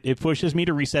forgotten it. It pushes me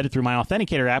to reset it through my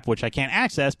Authenticator app, which I can't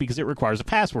access because it requires a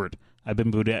password. I've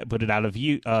been put it out of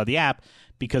the app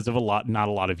because of not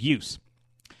a lot of use.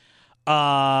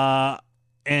 I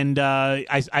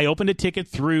opened a ticket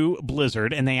through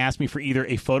Blizzard, and they asked me for either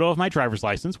a photo of my driver's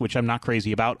license, which I'm not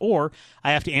crazy about, or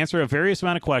I have to answer a various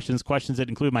amount of questions that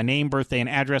include my name, birthday, and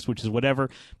address, which is whatever.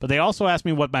 But they also asked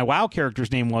me what my WoW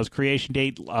character's name was, creation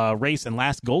date, race, and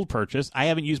last gold purchase. I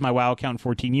haven't used my WoW account in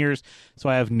 14 years, so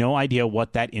I have no idea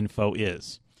what that info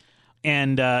is.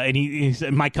 And he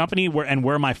said, my company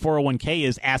where my 401k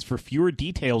is asked for fewer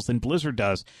details than Blizzard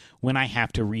does when I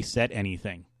have to reset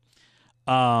anything.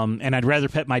 And I'd rather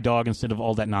pet my dog instead of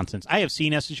all that nonsense. I have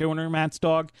seen SSJ100 Matt's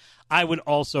dog. I would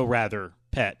also rather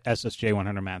pet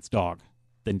SSJ100 Matt's dog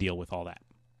than deal with all that.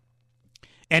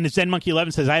 And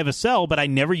ZenMonkey11 says, I have a cell, but I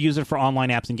never use it for online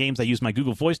apps and games. I use my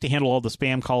Google Voice to handle all the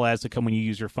spam call ads that come when you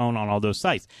use your phone on all those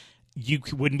sites. You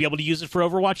wouldn't be able to use it for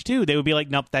Overwatch 2. They would be like,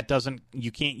 nope,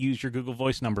 you can't use your Google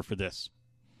Voice number for this.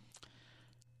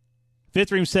 Fifth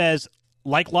Dream says,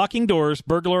 like locking doors,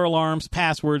 burglar alarms,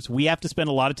 passwords, we have to spend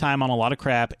a lot of time on a lot of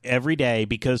crap every day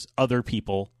because other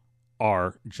people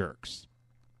are jerks.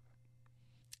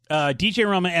 DJ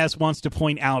Rama S wants to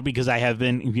point out, because I have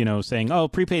been, saying,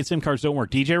 prepaid SIM cards don't work.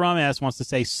 DJ Rama S wants to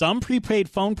say some prepaid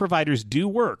phone providers do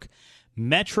work.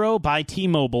 Metro by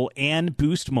T-Mobile and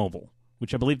Boost Mobile,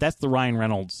 which I believe that's the Ryan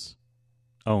Reynolds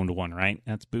owned one, right?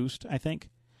 That's Boost, I think.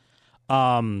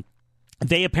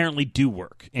 They apparently do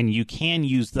work, and you can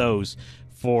use those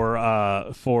for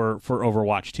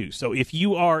Overwatch 2. So if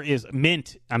you are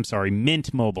Mint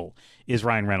Mobile is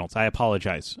Ryan Reynolds. I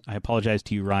apologize. I apologize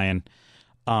to you, Ryan.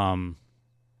 I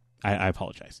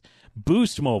apologize.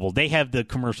 Boost Mobile, they have the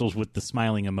commercials with the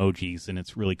smiling emojis, and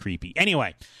it's really creepy.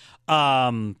 Anyway,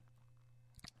 those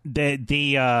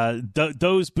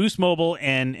Boost Mobile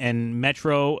and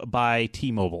Metro by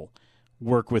T-Mobile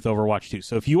work with Overwatch 2.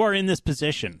 So if you are in this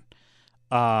position,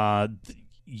 that's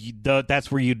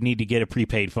where you'd need to get a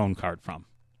prepaid phone card from.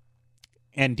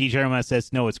 And DJ Rama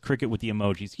says, no, it's Cricket with the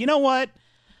emojis. You know what?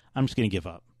 I'm just going to give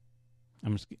up.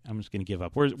 I'm just going to give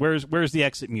up. Where's the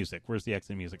exit music? Where's the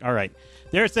exit music? All right,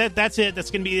 there's that. That's it.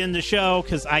 That's going to be the end of the show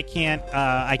because I can't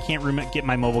get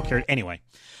my mobile carried anyway.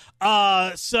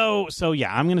 So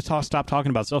yeah, I'm going to stop talking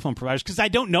about cell phone providers because I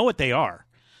don't know what they are.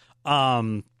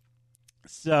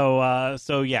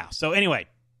 So yeah. So anyway,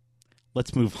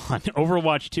 let's move on.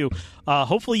 Overwatch 2.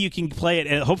 Hopefully you can play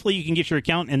it. Hopefully you can get your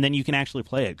account and then you can actually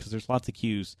play it because there's lots of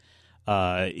queues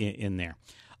in there.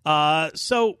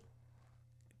 So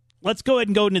let's go ahead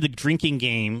and go into the drinking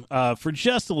game for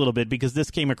just a little bit because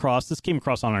this came across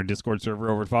on our Discord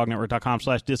server over at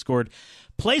fognetwork.com/Discord.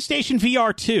 PlayStation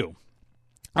VR2.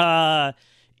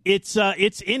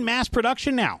 It's in mass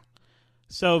production now.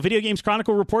 So, Video Games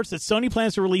Chronicle reports that Sony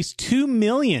plans to release 2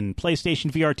 million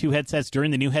PlayStation VR2 headsets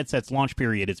during the new headset's launch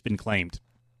period, it's been claimed.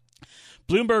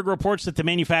 Bloomberg reports that the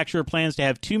manufacturer plans to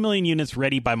have 2 million units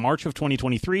ready by March of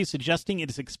 2023, suggesting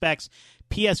it expects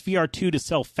PSVR2 to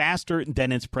sell faster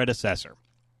than its predecessor.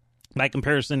 By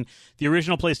comparison, the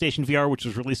original PlayStation VR, which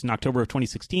was released in October of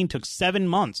 2016, took 7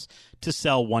 months to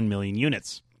sell 1 million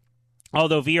units.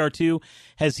 Although VR2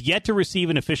 has yet to receive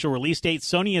an official release date,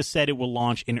 Sony has said it will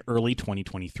launch in early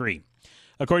 2023.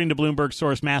 According to Bloomberg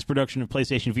source, mass production of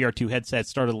PlayStation VR2 headsets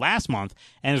started last month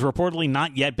and has reportedly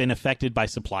not yet been affected by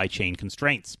supply chain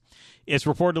constraints. It's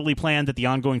reportedly planned that the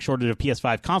ongoing shortage of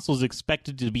PS5 consoles is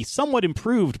expected to be somewhat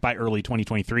improved by early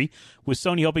 2023, with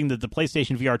Sony hoping that the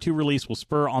PlayStation VR2 release will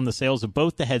spur on the sales of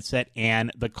both the headset and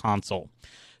the console.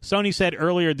 Sony said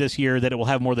earlier this year that it will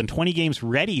have more than 20 games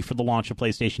ready for the launch of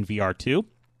PlayStation VR 2.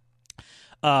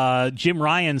 Jim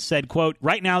Ryan said, quote,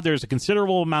 "Right now there's a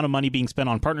considerable amount of money being spent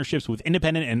on partnerships with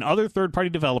independent and other third-party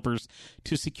developers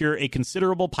to secure a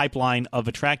considerable pipeline of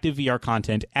attractive VR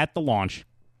content at the launch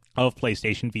of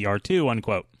PlayStation VR 2,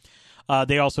 unquote.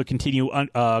 They also continue,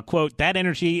 quote, "That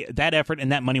energy, that effort,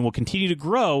 and that money will continue to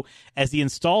grow as the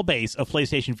install base of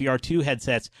PlayStation VR 2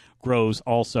 headsets grows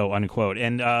also," unquote.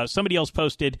 And somebody else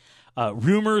posted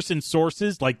rumors and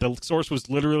sources, like the source was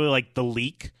literally like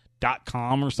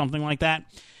theleak.com or something like that.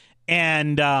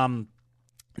 And there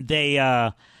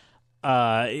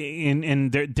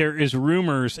is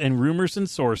rumors and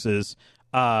sources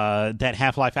that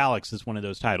Half-Life Alyx is one of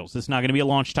those titles. It's not going to be a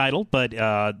launch title, but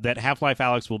that Half-Life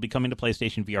Alyx will be coming to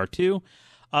PlayStation VR 2,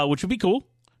 which would be cool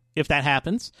if that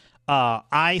happens.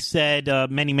 I said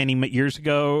many years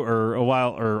ago, or a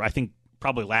while, or I think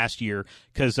probably last year,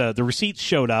 because the receipts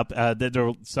showed up that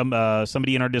there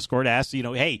somebody in our Discord asked,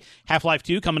 hey, Half-Life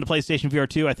 2 coming to PlayStation VR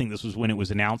 2. I think this was when it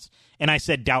was announced, and I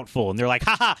said doubtful, and they're like,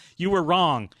 haha, you were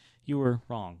wrong. You were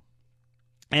wrong.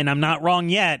 And I'm not wrong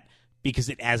yet, because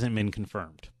it hasn't been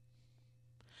confirmed.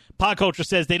 Podculture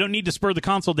says they don't need to spur the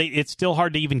console. It's still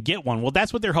hard to even get one. Well,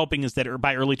 that's what they're hoping, is that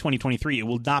by early 2023, it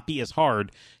will not be as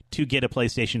hard to get a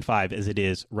PlayStation 5 as it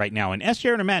is right now. And S.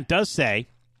 Jared Matt does say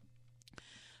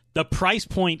the price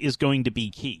point is going to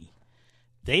be key.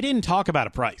 They didn't talk about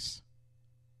a price.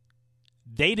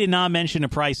 They did not mention a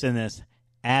price in this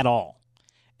at all.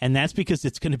 And that's because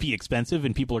it's going to be expensive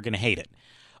and people are going to hate it.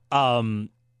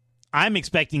 I'm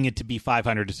expecting it to be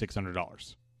 $500 to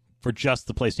 $600 for just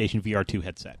the PlayStation VR 2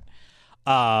 headset.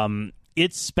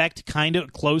 It's spec'd kind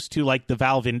of close to like the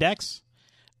Valve Index,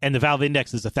 and the Valve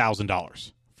Index is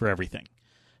 $1,000 for everything.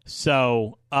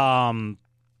 So I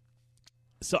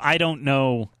don't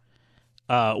know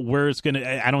where it's going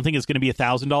to. I don't think it's going to be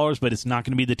 $1,000, but it's not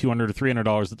going to be the $200 or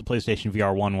 $300 that the PlayStation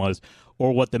VR 1 was,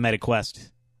 or what the Meta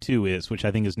Quest 2 is, which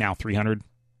I think is now $300.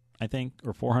 I think,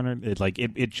 or 400.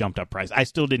 It jumped up price. I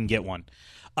still didn't get one.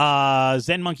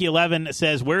 Zen Monkey 11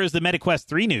 says, "Where is the Meta Quest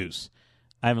 3 news?"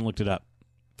 I haven't looked it up.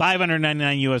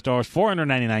 $599 US,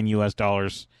 $499 US.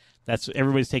 That's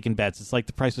everybody's taking bets. It's like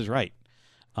The Price is Right.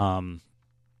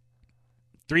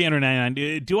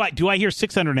 $399. Do I hear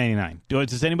 $699?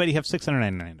 Does anybody have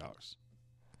 $699?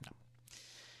 No.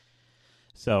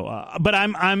 So, but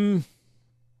I'm.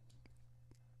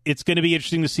 It's going to be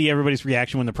interesting to see everybody's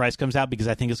reaction when the price comes out, because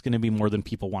I think it's going to be more than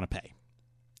people want to pay.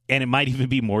 And it might even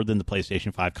be more than the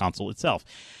PlayStation 5 console itself.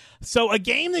 So a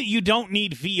game that you don't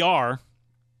need VR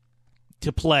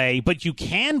to play, but you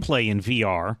can play in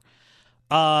VR,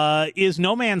 is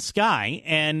No Man's Sky.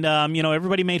 And,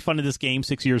 everybody made fun of this game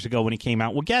 6 years ago when it came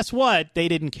out. Well, guess what? They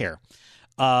didn't care.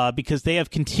 Because they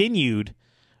have continued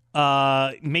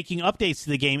making updates to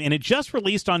the game. And it just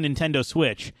released on Nintendo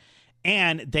Switch.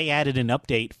 And they added an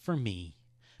update for me,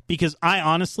 because I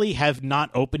honestly have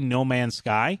not opened No Man's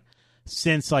Sky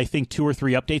since I think 2 or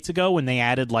 3 updates ago, when they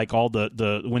added like all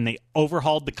when they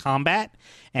overhauled the combat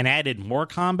and added more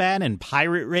combat and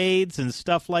pirate raids and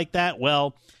stuff like that.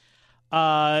 Well,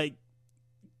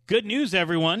 good news,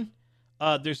 everyone.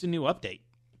 There's a new update.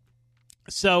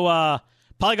 So,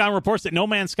 Polygon reports that No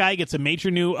Man's Sky gets a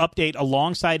major new update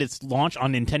alongside its launch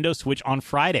on Nintendo Switch on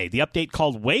Friday. The update,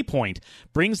 called Waypoint,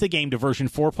 brings the game to version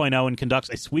 4.0 and conducts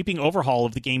a sweeping overhaul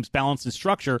of the game's balance and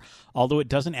structure, although it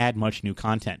doesn't add much new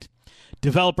content.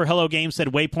 Developer Hello Games said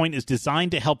Waypoint is designed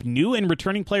to help new and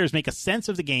returning players make a sense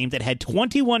of the game that had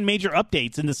 21 major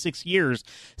updates in the 6 years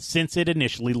since it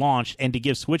initially launched, and to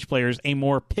give Switch players a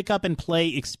more pick-up-and-play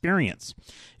experience.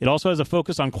 It also has a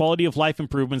focus on quality-of-life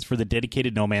improvements for the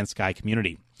dedicated No Man's Sky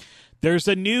community. There's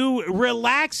a new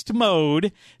relaxed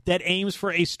mode that aims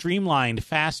for a streamlined,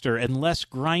 faster, and less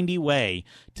grindy way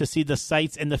to see the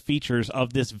sights and the features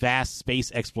of this vast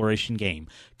space exploration game.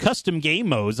 Custom game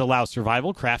modes allow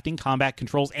survival, crafting, combat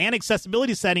controls, and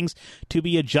accessibility settings to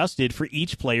be adjusted for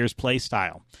each player's play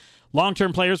style.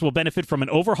 Long-term players will benefit from an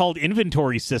overhauled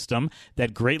inventory system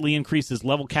that greatly increases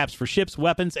level caps for ships,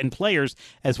 weapons, and players,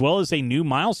 as well as a new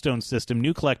milestone system,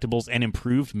 new collectibles, and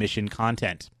improved mission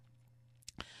content.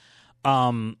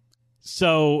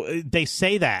 So they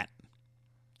say that.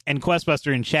 And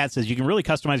Questbuster in chat says you can really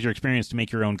customize your experience to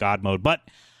make your own God mode. But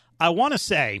I want to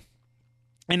say,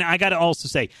 and I got to also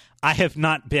say, I have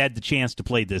not had the chance to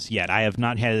play this yet. I have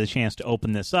not had the chance to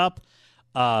open this up.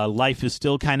 Life is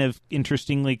still kind of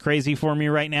interestingly crazy for me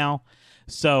right now,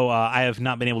 so I have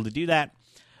not been able to do that.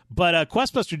 But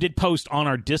Questbuster did post on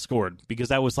our Discord,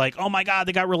 because I was like, oh my god,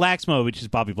 they got relax mode, which is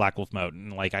Bobby Blackwolf mode,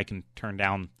 and like I can turn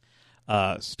down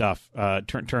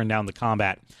turn down the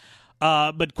combat.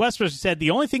 But Questbuster said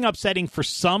the only thing upsetting for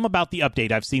some about the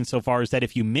update I've seen so far is that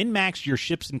if you min-max your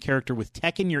ships and character with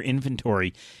tech in your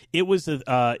inventory, it was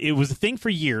a thing for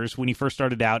years. When he first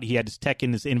started out, he had his tech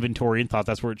in his inventory and thought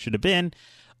that's where it should have been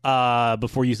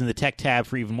before using the tech tab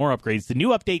for even more upgrades. The new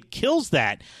update kills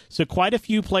that, so quite a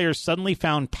few players suddenly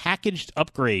found packaged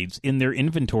upgrades in their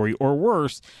inventory, or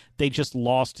worse, they just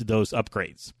lost those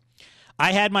upgrades.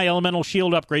 I had my elemental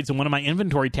shield upgrades in one of my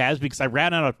inventory tabs because I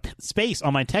ran out of space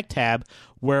on my tech tab,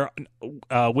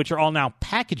 which are all now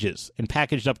packages. And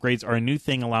packaged upgrades are a new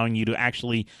thing allowing you to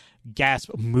actually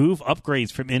move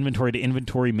upgrades from inventory to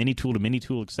inventory, mini tool to mini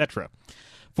tool, etc.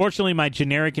 Fortunately, my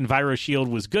generic Enviro shield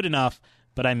was good enough,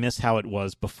 but I miss how it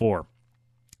was before.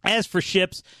 As for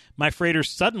ships, my freighter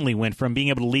suddenly went from being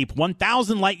able to leap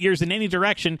 1,000 light years in any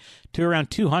direction to around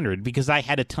 200 because I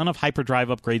had a ton of hyperdrive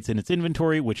upgrades in its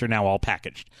inventory, which are now all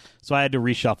packaged. So I had to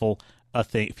reshuffle a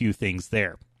few things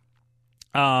there.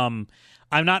 I'm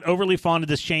not overly fond of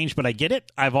this change, but I get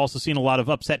it. I've also seen a lot of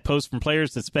upset posts from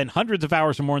players that spend hundreds of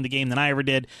hours or more in the game than I ever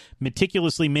did,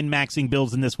 meticulously min-maxing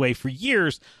builds in this way for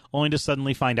years, only to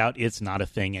suddenly find out it's not a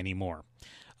thing anymore.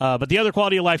 But the other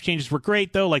quality of life changes were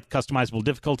great, though, like customizable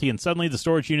difficulty, and suddenly the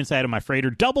storage units I had in my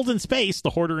freighter doubled in space. The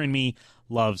hoarder in me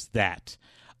loves that.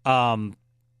 And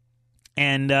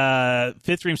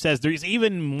Fifth Dream says there's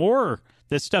even more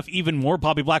Bobby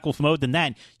Blackwolf mode than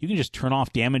that. You can just turn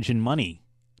off damage and money.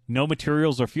 No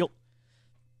materials or fuel.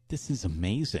 This is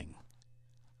amazing.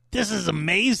 As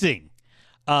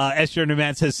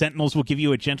Nomad says, Sentinels will give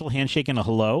you a gentle handshake and a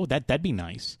hello. That'd be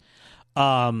nice.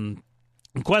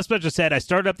 Questbuster said, I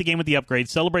started up the game with the upgrades,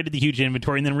 celebrated the huge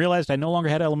inventory, and then realized I no longer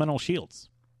had elemental shields.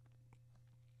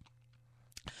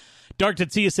 Dark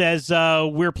Tetsuya says,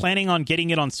 we're planning on getting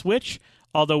it on Switch,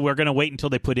 although we're going to wait until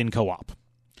they put in co-op.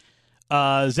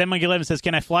 Zenmug11 says,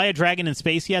 can I fly a dragon in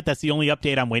space yet? That's the only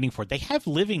update I'm waiting for. They have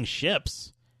living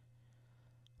ships.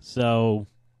 So,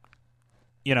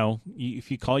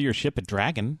 if you call your ship a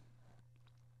dragon,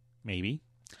 maybe.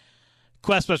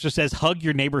 Questbuster says, hug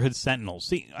your neighborhood sentinels.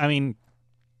 See, I mean,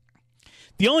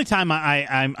 the only time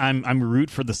I'm root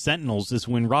for the Sentinels is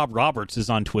when Rob Roberts is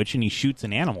on Twitch and he shoots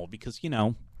an animal because,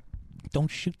 don't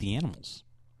shoot the animals.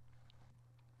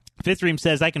 Fifth Dream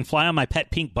says, I can fly on my pet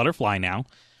pink butterfly now.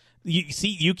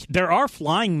 There are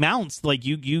flying mounts. Like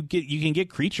you can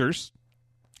get creatures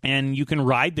and you can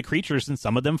ride the creatures and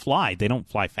some of them fly. They don't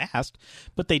fly fast,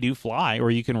 but they do fly,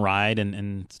 or you can ride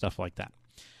and stuff like that.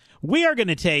 We are going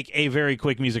to take a very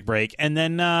quick music break, and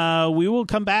then we will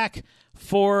come back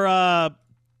for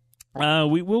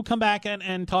we will come back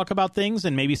and talk about things,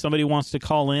 and maybe somebody wants to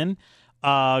call in.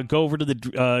 Go over to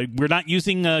the we're not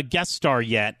using a guest star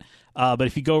yet, but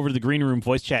if you go over to the Green Room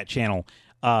voice chat channel,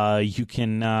 you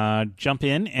can jump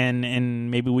in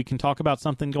and maybe we can talk about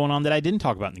something going on that I didn't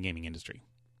talk about in the gaming industry.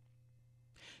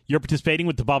 You're participating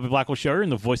with the Bobby Blackwell Show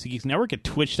and the Voice of Geeks Network at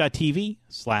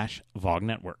twitch.tv/VOG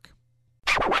Network.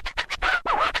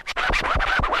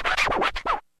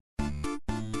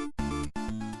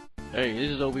 Hey, this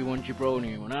is Obi-Wan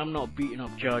Jabroni. When I'm not beating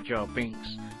up Jar Jar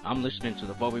Binks, I'm listening to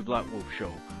the Bobby Blackwolf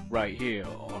Show right here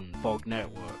on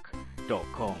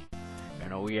VogNetwork.com.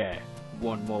 And oh yeah,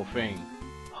 one more thing,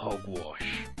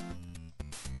 hogwash.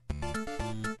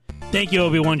 Thank you,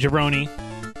 Obi-Wan Jabroni.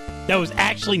 That was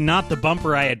actually not the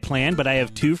bumper I had planned, but I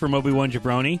have two from Obi-Wan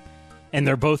Jabroni, and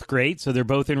they're both great, so they're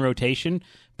both in rotation.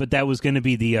 But that was going to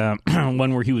be the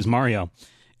one where he was Mario.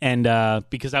 And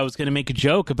because I was going to make a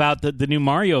joke about the new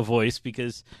Mario voice,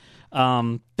 because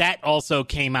that also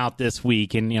came out this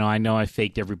week. And, I know I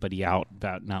faked everybody out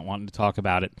about not wanting to talk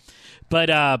about it. But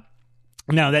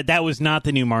no, that was not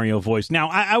the new Mario voice. Now,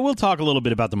 I will talk a little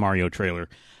bit about the Mario trailer.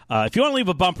 If you want to leave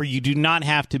a bumper, you do not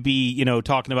have to be,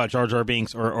 talking about Jar Jar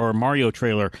Binks or a Mario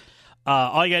trailer.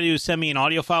 All you got to do is send me an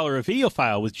audio file or a video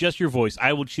file with just your voice.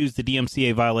 I will choose the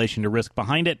DMCA violation to risk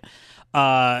behind it.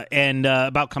 And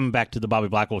about coming back to the Bobby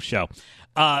Blackwolf show.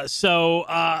 The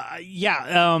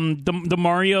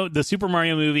Super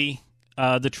Mario movie,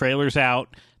 the trailer's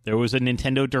out. There was a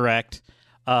Nintendo Direct.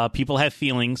 People have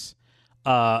feelings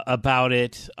about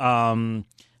it.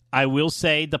 I will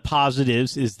say the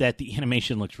positives is that the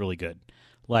animation looks really good.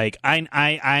 Like I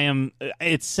am.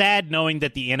 It's sad knowing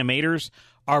that the animators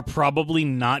are probably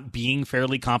not being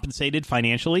fairly compensated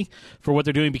financially for what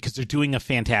they're doing because they're doing a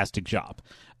fantastic job.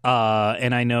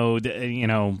 And I know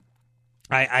that,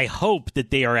 I hope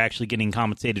that they are actually getting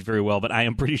compensated very well, but I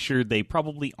am pretty sure they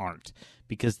probably aren't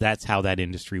because that's how that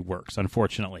industry works,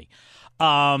 unfortunately.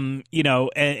 But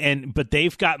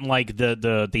they've gotten like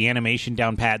the animation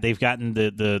down pat. They've gotten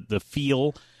the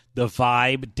feel, the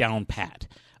vibe down pat.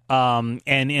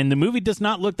 And the movie does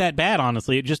not look that bad,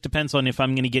 honestly. It just depends on if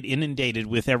I'm going to get inundated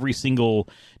with every single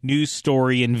news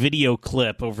story and video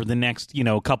clip over the next,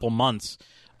 couple months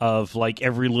of like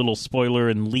every little spoiler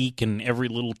and leak and every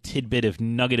little tidbit of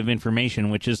nugget of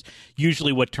information, which is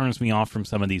usually what turns me off from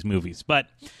some of these movies. But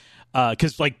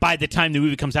because like by the time the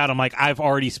movie comes out, I'm like, I've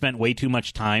already spent way too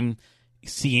much time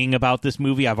seeing about this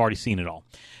movie. I've already seen it all.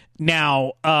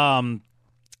 Now, and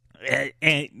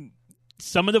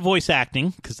some of the voice acting,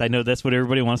 because I know that's what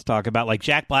everybody wants to talk about, like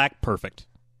Jack Black, perfect.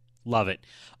 Love it.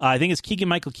 I think it's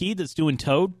Keegan-Michael Key that's doing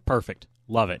Toad. Perfect.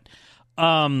 Love it.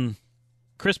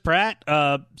 Chris Pratt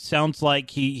sounds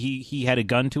like he had a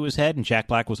gun to his head and Jack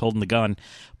Black was holding the gun.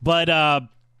 But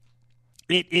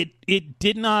it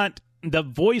did not, the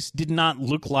voice did not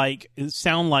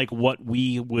sound like what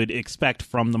we would expect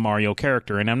from the Mario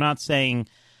character. And I'm not saying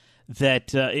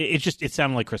that it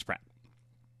sounded like Chris Pratt.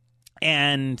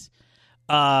 And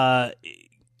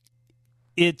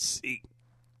it's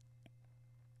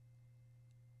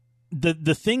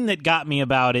the thing that got me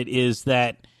about it is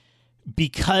that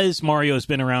because Mario's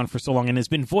been around for so long and has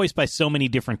been voiced by so many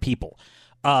different people,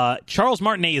 Charles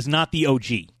Martinet is not the OG.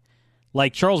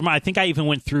 Like I think I even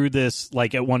went through this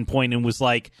like at one point and was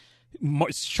like,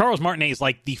 Charles Martinet is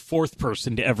like the fourth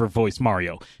person to ever voice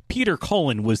Mario. Peter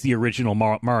Cullen was the original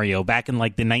Mario back in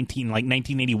like the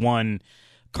 1981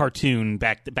 cartoon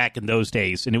back in those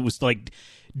days, and it was like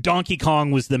Donkey Kong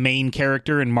was the main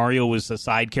character and Mario was a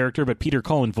side character, but Peter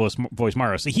Cullen voiced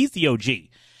Mario, so he's the OG.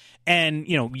 And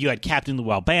you had Captain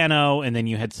Lou Albano, and then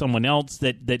you had someone else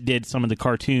that did some of the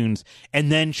cartoons,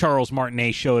 and then Charles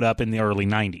Martinet showed up in the early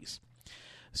 90s.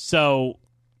 So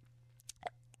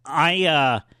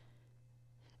I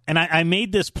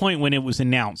made this point when it was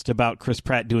announced about Chris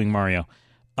Pratt doing Mario,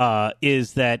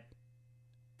 is that,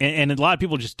 and a lot of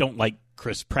people just don't like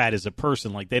Chris Pratt as a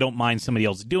person, like they don't mind somebody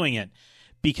else doing it,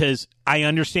 because I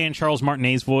understand Charles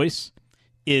Martinet's voice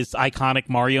is iconic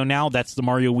Mario now. That's the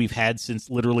Mario we've had since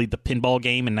literally the pinball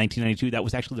game in 1992. That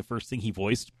was actually the first thing he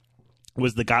voiced,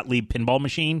 was the Gottlieb pinball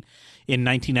machine in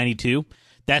 1992.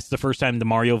 That's the first time the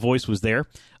Mario voice was there.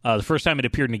 The first time it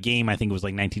appeared in a game, I think it was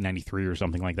like 1993 or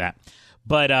something like that.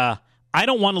 But I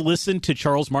don't want to listen to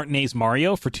Charles Martinet's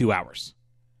Mario for 2 hours.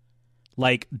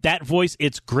 Like, that voice,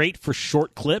 it's great for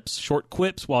short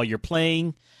quips while you're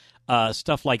playing,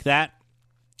 stuff like that.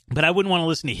 But I wouldn't want to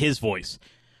listen to his voice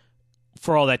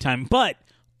for all that time. But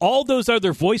all those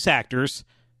other voice actors,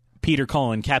 Peter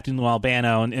Cullen, Captain Lou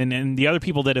Albano, and the other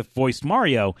people that have voiced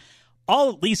Mario, all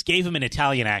at least gave him an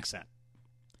Italian accent.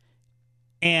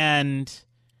 And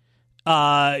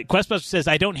Questbuster says,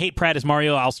 I don't hate Pratt as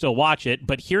Mario, I'll still watch it,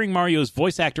 but hearing Mario's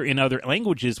voice actor in other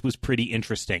languages was pretty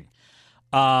interesting.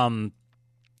 And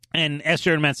S.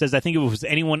 Jordan says, I think if it was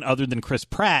anyone other than Chris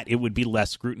Pratt, it would be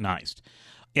less scrutinized.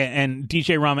 And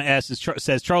DJ Rama S.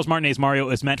 says, Charles Martinet's Mario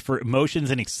is meant for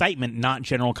emotions and excitement, not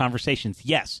general conversations.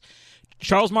 Yes.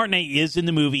 Charles Martinet is in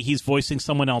the movie. He's voicing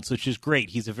someone else, which is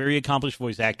great. He's a very accomplished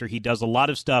voice actor. He does a lot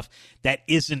of stuff that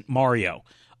isn't Mario,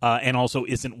 and also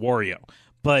isn't Wario.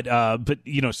 But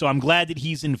so I'm glad that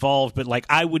he's involved, but like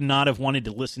I would not have wanted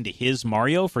to listen to his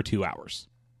Mario for 2 hours.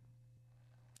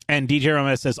 And DJ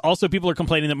Rama says, also people are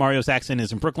complaining that Mario's accent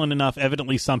isn't Brooklyn enough.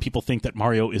 Evidently, some people think that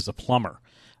Mario is a plumber.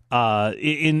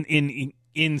 In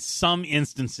some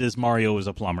instances, Mario is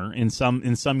a plumber. In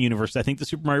some universe, I think the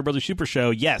Super Mario Brothers Super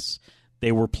Show, yes,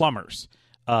 they were plumbers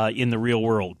in the real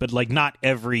world. But like not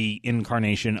every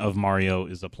incarnation of Mario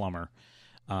is a plumber.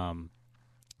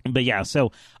 But yeah,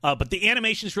 so but the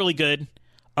animation is really good,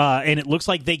 and it looks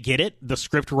like they get it. The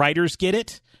script writers get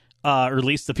it, or at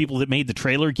least the people that made the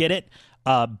trailer get it.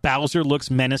 Bowser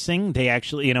looks menacing. They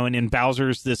actually, and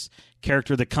Bowser's this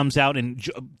character that comes out and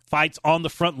fights on the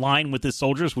front line with his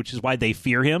soldiers, which is why they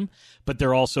fear him. But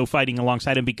they're also fighting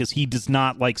alongside him because he does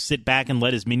not sit back and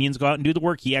let his minions go out and do the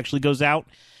work. He actually goes out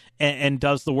and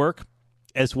does the work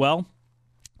as well.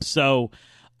 So,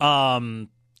 I'm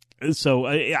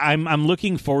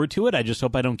looking forward to it. I just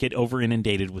hope I don't get over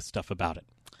inundated with stuff about it.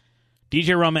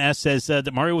 DJ Rama S says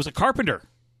that Mario was a carpenter,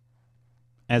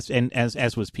 as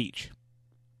was Peach.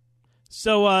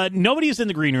 So nobody is in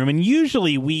the green room, and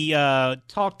usually we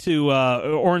talk to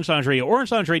Orange Lounge Radio.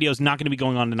 Orange Lounge Radio is not going to be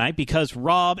going on tonight because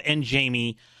Rob and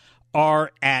Jamie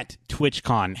are at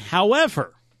TwitchCon.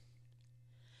 However,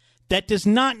 that does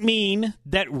not mean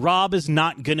that Rob is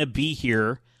not going to be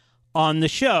here on the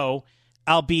show,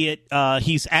 albeit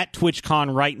he's at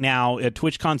TwitchCon right now.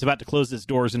 TwitchCon's about to close its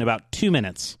doors in about 2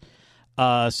 minutes.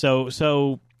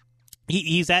 So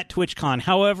he's at TwitchCon.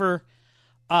 However,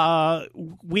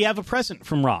 we have a present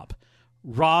from Rob.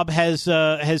 Rob has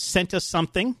sent us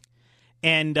something,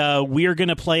 and we are going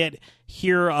to play it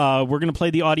here. We're going to play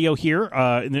the audio here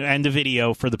and the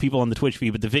video for the people on the Twitch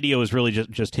feed, but the video is really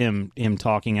just him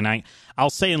talking, and I'll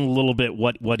say in a little bit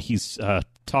what he's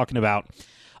talking about.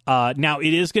 Now,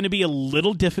 it is going to be a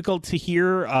little difficult to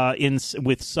hear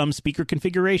with some speaker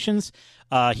configurations.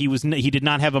 He did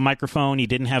not have a microphone. He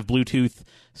didn't have Bluetooth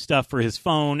stuff for his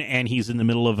phone, and he's in the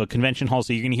middle of a convention hall,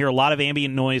 so you're going to hear a lot of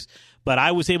ambient noise. But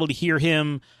I was able to hear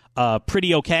him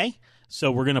pretty okay.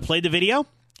 So we're going to play the video,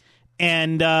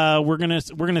 and we're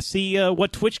gonna see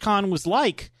what TwitchCon was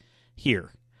like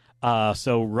here.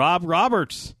 So Rob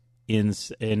Roberts in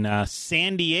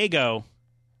San Diego.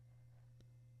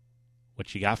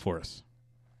 What you got for us?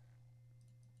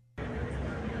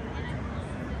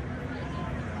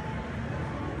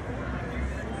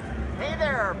 Hey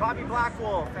there, Bobby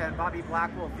Blackwolf and Bobby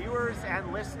Blackwolf viewers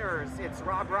and listeners. It's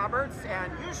Rob Roberts,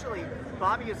 and usually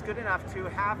Bobby is good enough to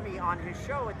have me on his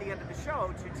show at the end of the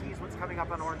show to tease what's coming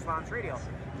up on Orange Lounge Radio.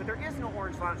 But there is no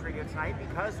Orange Lounge Radio tonight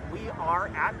because we are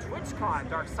at TwitchCon,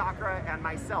 Dark Sakura and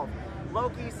myself.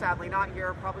 Loki, sadly not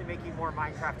here, probably making more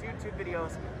Minecraft YouTube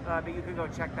videos, but you can go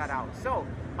check that out. So,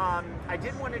 I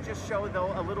did want to just show,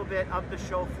 though, a little bit of the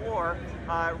show floor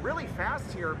really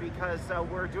fast here because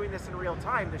we're doing this in real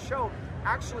time. The show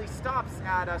actually stops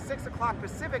at 6 o'clock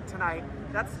Pacific tonight.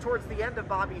 That's towards the end of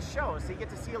Bobby's show, so you get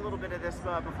to see a little bit of this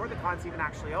before the con's even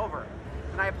actually over.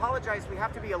 And I apologize, we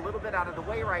have to be a little bit out of the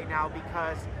way right now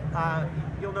because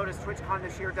you'll notice TwitchCon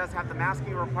this year does have the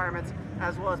masking requirements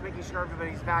as well as making sure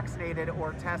everybody's vaccinated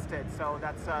or tested. So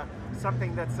that's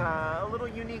something that's a little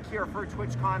unique here for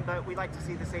TwitchCon, but we like to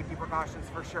see the safety precautions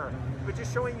for sure. But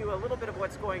just showing you a little bit of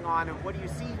what's going on and what do you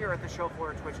see here at the show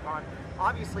floor at TwitchCon.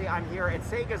 Obviously, I'm here at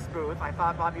Sega's booth. I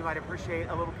thought Bobby might appreciate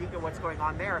a little peek at what's going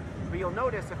on there. But you'll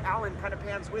notice if Alan kind of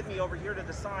pans with me over here to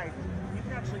the side, you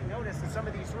can actually notice in some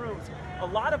of these rooms, a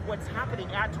lot of what's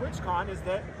happening at TwitchCon is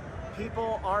that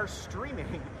people are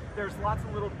streaming. There's lots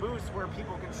of little booths where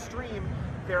people can stream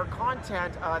their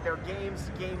content, their games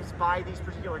by these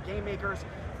particular game makers.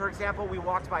 For example, we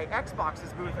walked by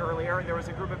Xbox's booth earlier, and there was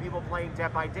a group of people playing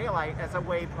Dead by Daylight as a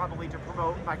way probably to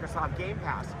promote Microsoft Game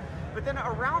Pass. But then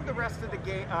around the rest of the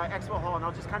expo hall, and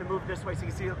I'll just kind of move this way so you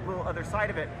can see a little other side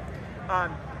of it,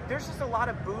 there's just a lot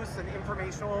of booths and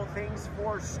informational things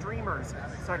for streamers,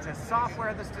 such as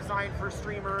software that's designed for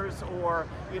streamers or,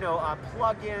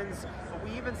 plugins.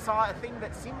 We even saw a thing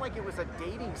that seemed like it was a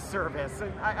dating service.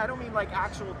 And I don't mean like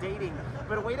actual dating,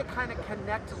 but a way to kind of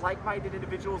connect like-minded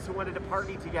individuals who wanted to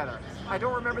party together. I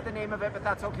don't remember the name of it, but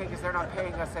that's okay because they're not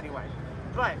paying us anyway.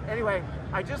 But anyway,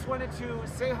 I just wanted to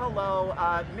say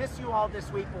hello, miss you all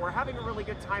this week, but we're having a really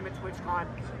good time at TwitchCon.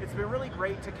 It's been really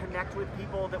great to connect with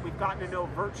people that we've gotten to know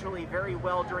virtually very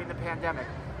well during the pandemic.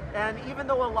 And even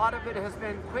though a lot of it has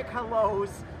been quick hellos,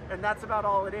 and that's about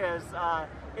all it is,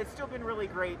 it's still been really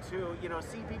great to,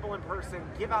 see people in person,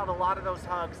 give out a lot of those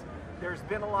hugs. There's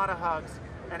been a lot of hugs,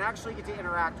 and actually get to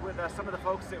interact with some of the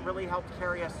folks that really helped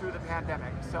carry us through the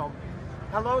pandemic. So,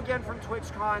 hello again from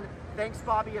TwitchCon. Thanks,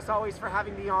 Bobby, as always, for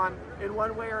having me on in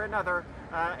one way or another.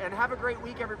 And have a great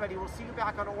week, everybody. We'll see you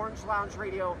back on Orange Lounge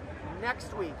Radio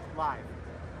next week, live.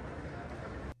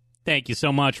 Thank you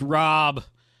so much, Rob,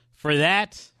 for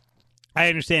that. I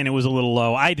understand it was a little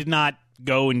low. I did not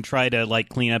go and try to,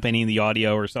 clean up any of the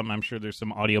audio or something. I'm sure there's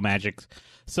some audio magic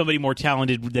somebody more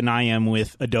talented than I am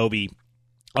with Adobe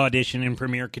Audition and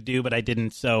Premiere could do, but I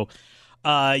didn't, so...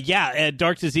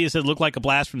 Dark Disease said, looked like a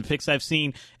blast from the pics I've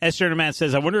seen. Esther Matt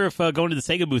says, I wonder if going to the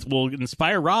Sega booth will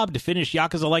inspire Rob to finish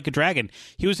Yakuza Like a Dragon.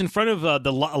 He was in front of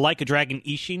the Like a Dragon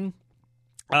Ishin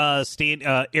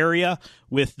area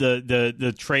with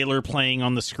the trailer playing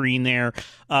on the screen there,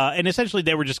 and essentially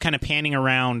they were just kind of panning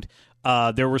around.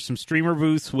 There were some streamer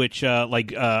booths, which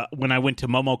when I went to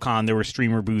MomoCon, there were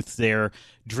streamer booths there.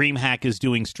 DreamHack is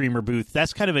doing streamer booth.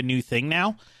 That's kind of a new thing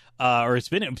now, or it's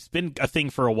been a thing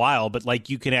for a while. But like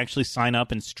you can actually sign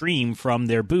up and stream from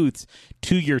their booths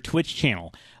to your Twitch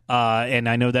channel. And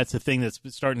I know that's a thing that's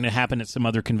starting to happen at some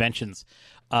other conventions.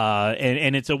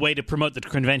 And it's a way to promote the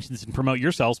conventions and promote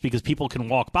yourselves because people can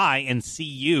walk by and see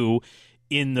you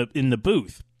in the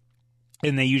booth.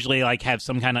 And they usually like have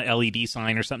some kind of LED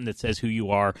sign or something that says who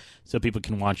you are so people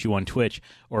can watch you on Twitch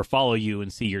or follow you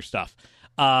and see your stuff.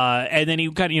 And then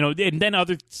you kind of, and then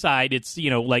other side, it's,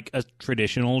 like a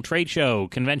traditional trade show,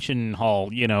 convention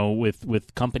hall,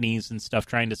 with companies and stuff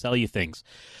trying to sell you things.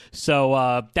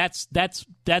 So that's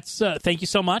thank you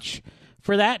so much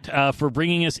for that, for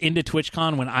bringing us into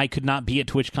TwitchCon when I could not be at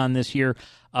TwitchCon this year.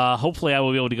 Hopefully I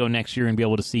will be able to go next year and be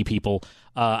able to see people.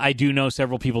 I do know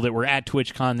several people that were at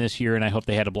TwitchCon this year, and I hope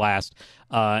they had a blast,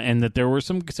 and that there were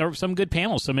some good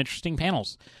panels, some interesting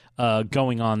panels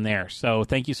going on there. So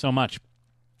thank you so much.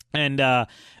 And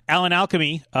Alan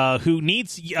Alchemy, who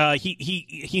needs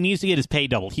he needs to get his pay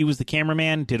doubled. He was the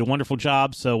cameraman, did a wonderful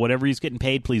job. So whatever he's getting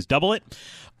paid, please double it.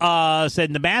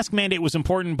 Said the mask mandate was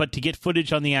important, but to get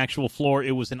footage on the actual floor,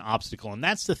 it was an obstacle. And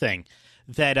that's the thing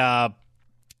that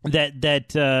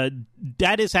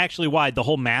that is actually why the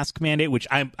whole mask mandate, which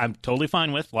I'm totally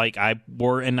fine with. Like I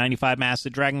wore N95 masks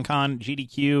at Dragon Con,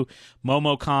 GDQ,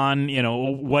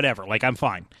 MomoCon, whatever. Like I'm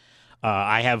fine.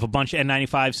 I have a bunch of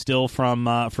N95s still from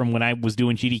when I was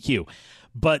doing GDQ.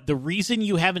 But the reason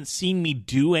you haven't seen me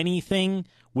do anything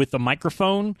with a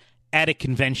microphone at a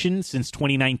convention since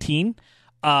 2019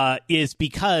 is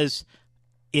because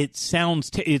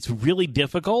it's really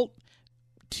difficult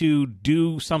to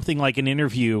do something like an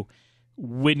interview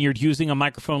when you're using a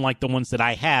microphone like the ones that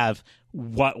I have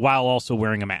while also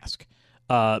wearing a mask.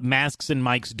 Masks and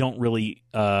mics don't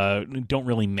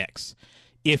really mix.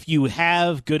 If you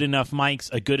have good enough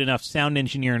mics, a good enough sound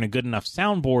engineer, and a good enough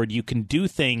soundboard, you can do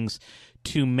things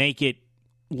to make it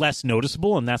less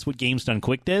noticeable, and that's what Games Done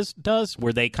Quick does,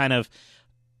 where they kind of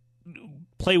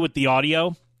play with the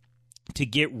audio to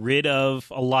get rid of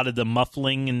a lot of the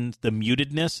muffling and the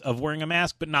mutedness of wearing a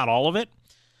mask, but not all of it.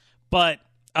 But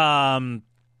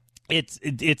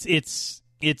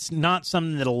it's not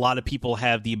something that a lot of people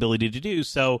have the ability to do.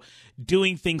 So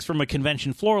doing things from a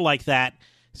convention floor like that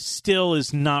still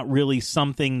is not really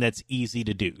something that's easy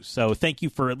to do. So thank you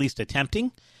for at least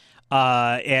attempting,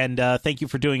 and thank you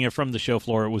for doing it from the show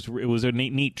floor. It was a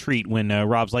neat treat when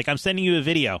Rob's like, "I'm sending you a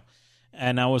video,"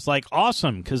 and I was like,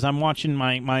 "Awesome," because I'm watching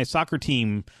my soccer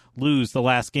team lose the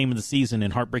last game of the season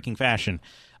in heartbreaking fashion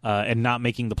and not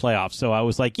making the playoffs. So I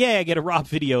was like, "Yeah, I get a Rob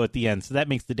video at the end," so that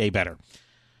makes the day better.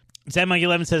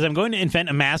 ZMike11 says, I'm going to invent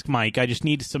a mask mic. I just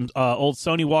need some old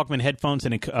Sony Walkman headphones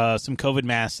and some COVID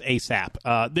masks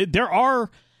ASAP. There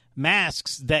are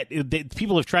masks that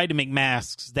people have tried to make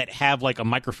masks that have like a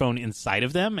microphone inside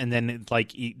of them, and then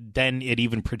then it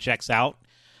even projects out.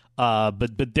 But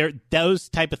those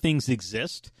type of things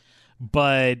exist.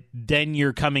 But then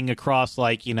you're coming across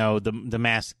the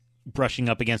mask brushing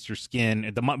up against your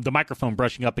skin, the microphone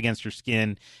brushing up against your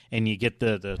skin, and you get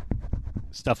the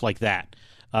stuff like that.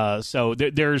 So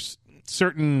there's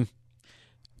certain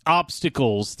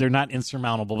obstacles. They're not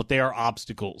insurmountable, but they are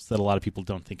obstacles that a lot of people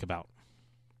don't think about.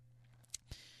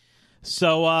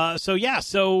 So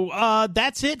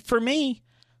that's it for me.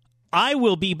 I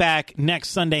will be back next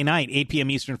Sunday night, 8 p.m.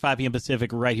 Eastern, 5 p.m.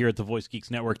 Pacific, right here at the Voice Geeks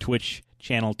Network Twitch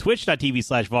channel,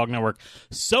 twitch.tv/VOG Network.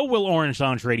 So will Orange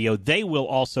Lounge Radio. They will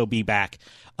also be back.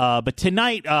 But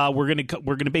tonight, we're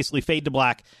gonna basically fade to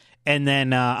black. And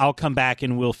then I'll come back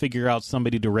and we'll figure out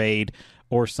somebody to raid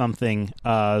or something.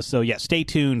 So, yeah, stay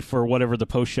tuned for whatever the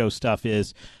post-show stuff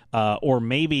is. Or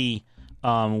maybe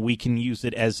we can use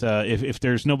it as if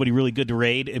there's nobody really good to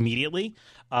raid immediately,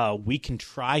 we can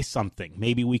try something.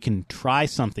 Maybe we can try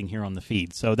something here on the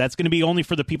feed. So that's going to be only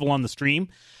for the people on the stream,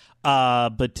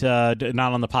 but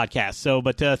not on the podcast. So,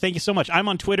 but thank you so much. I'm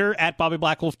on Twitter at Bobby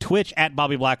Blackwolf, Twitch at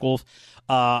Bobby Blackwolf.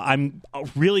 I'm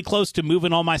really close to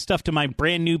moving all my stuff to my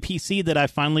brand new PC that I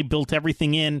finally built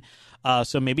everything in.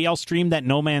 So maybe I'll stream that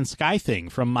No Man's Sky thing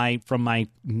from my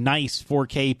nice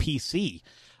 4K PC.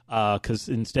 Because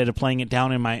instead of playing it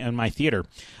down in my theater.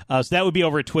 So that would be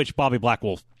over at Twitch, Bobby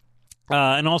Blackwolf.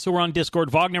 And also we're on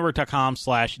Discord,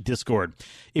 vognetwork.com/Discord.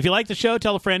 If you like the show,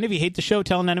 tell a friend. If you hate the show,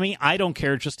 tell an enemy. I don't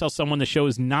care. Just tell someone the show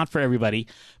is not for everybody,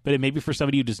 but it may be for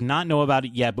somebody who does not know about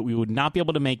it yet, but we would not be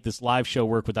able to make this live show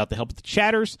work without the help of the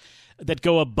chatters that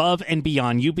go above and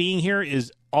beyond. You being here is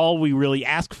all we really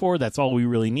ask for. That's all we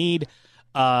really need.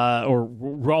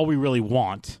 or all we really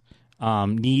want.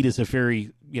 Need is a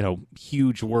very,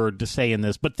 huge word to say in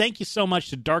this. But thank you so much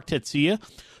to Dark Tetsuya,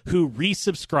 who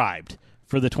resubscribed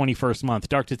for the 21st month.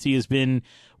 Dark Tetsuya has been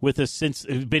with us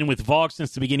been with VOG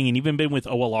since the beginning, and even been with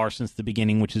OLR since the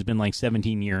beginning, which has been like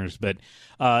 17 years. But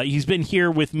he's been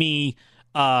here with me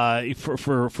for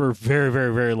a very,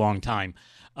 very, very long time,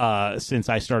 since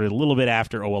I started a little bit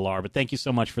after OLR. But thank you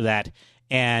so much for that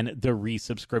and the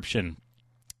resubscription.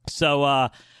 So,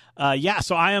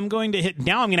 so I am going to I'm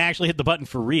going to actually hit the button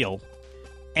for real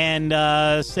and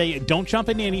say, don't jump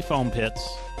into any foam pits,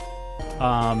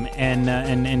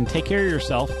 and take care of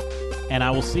yourself, and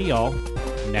I will see y'all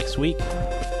next week.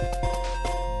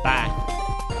 Bye.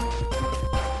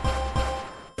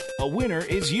 A winner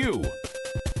is you.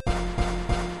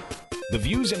 The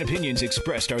views and opinions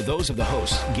expressed are those of the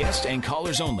hosts, guests, and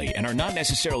callers only, and are not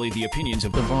necessarily the opinions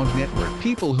of the VOG Network.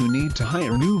 People who need to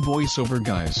hire new voiceover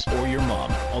guys. Or your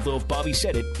mom. Although if Bobby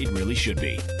said it, it really should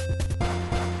be.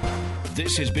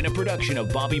 This has been a production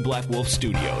of Bobby Black Wolf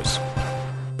Studios.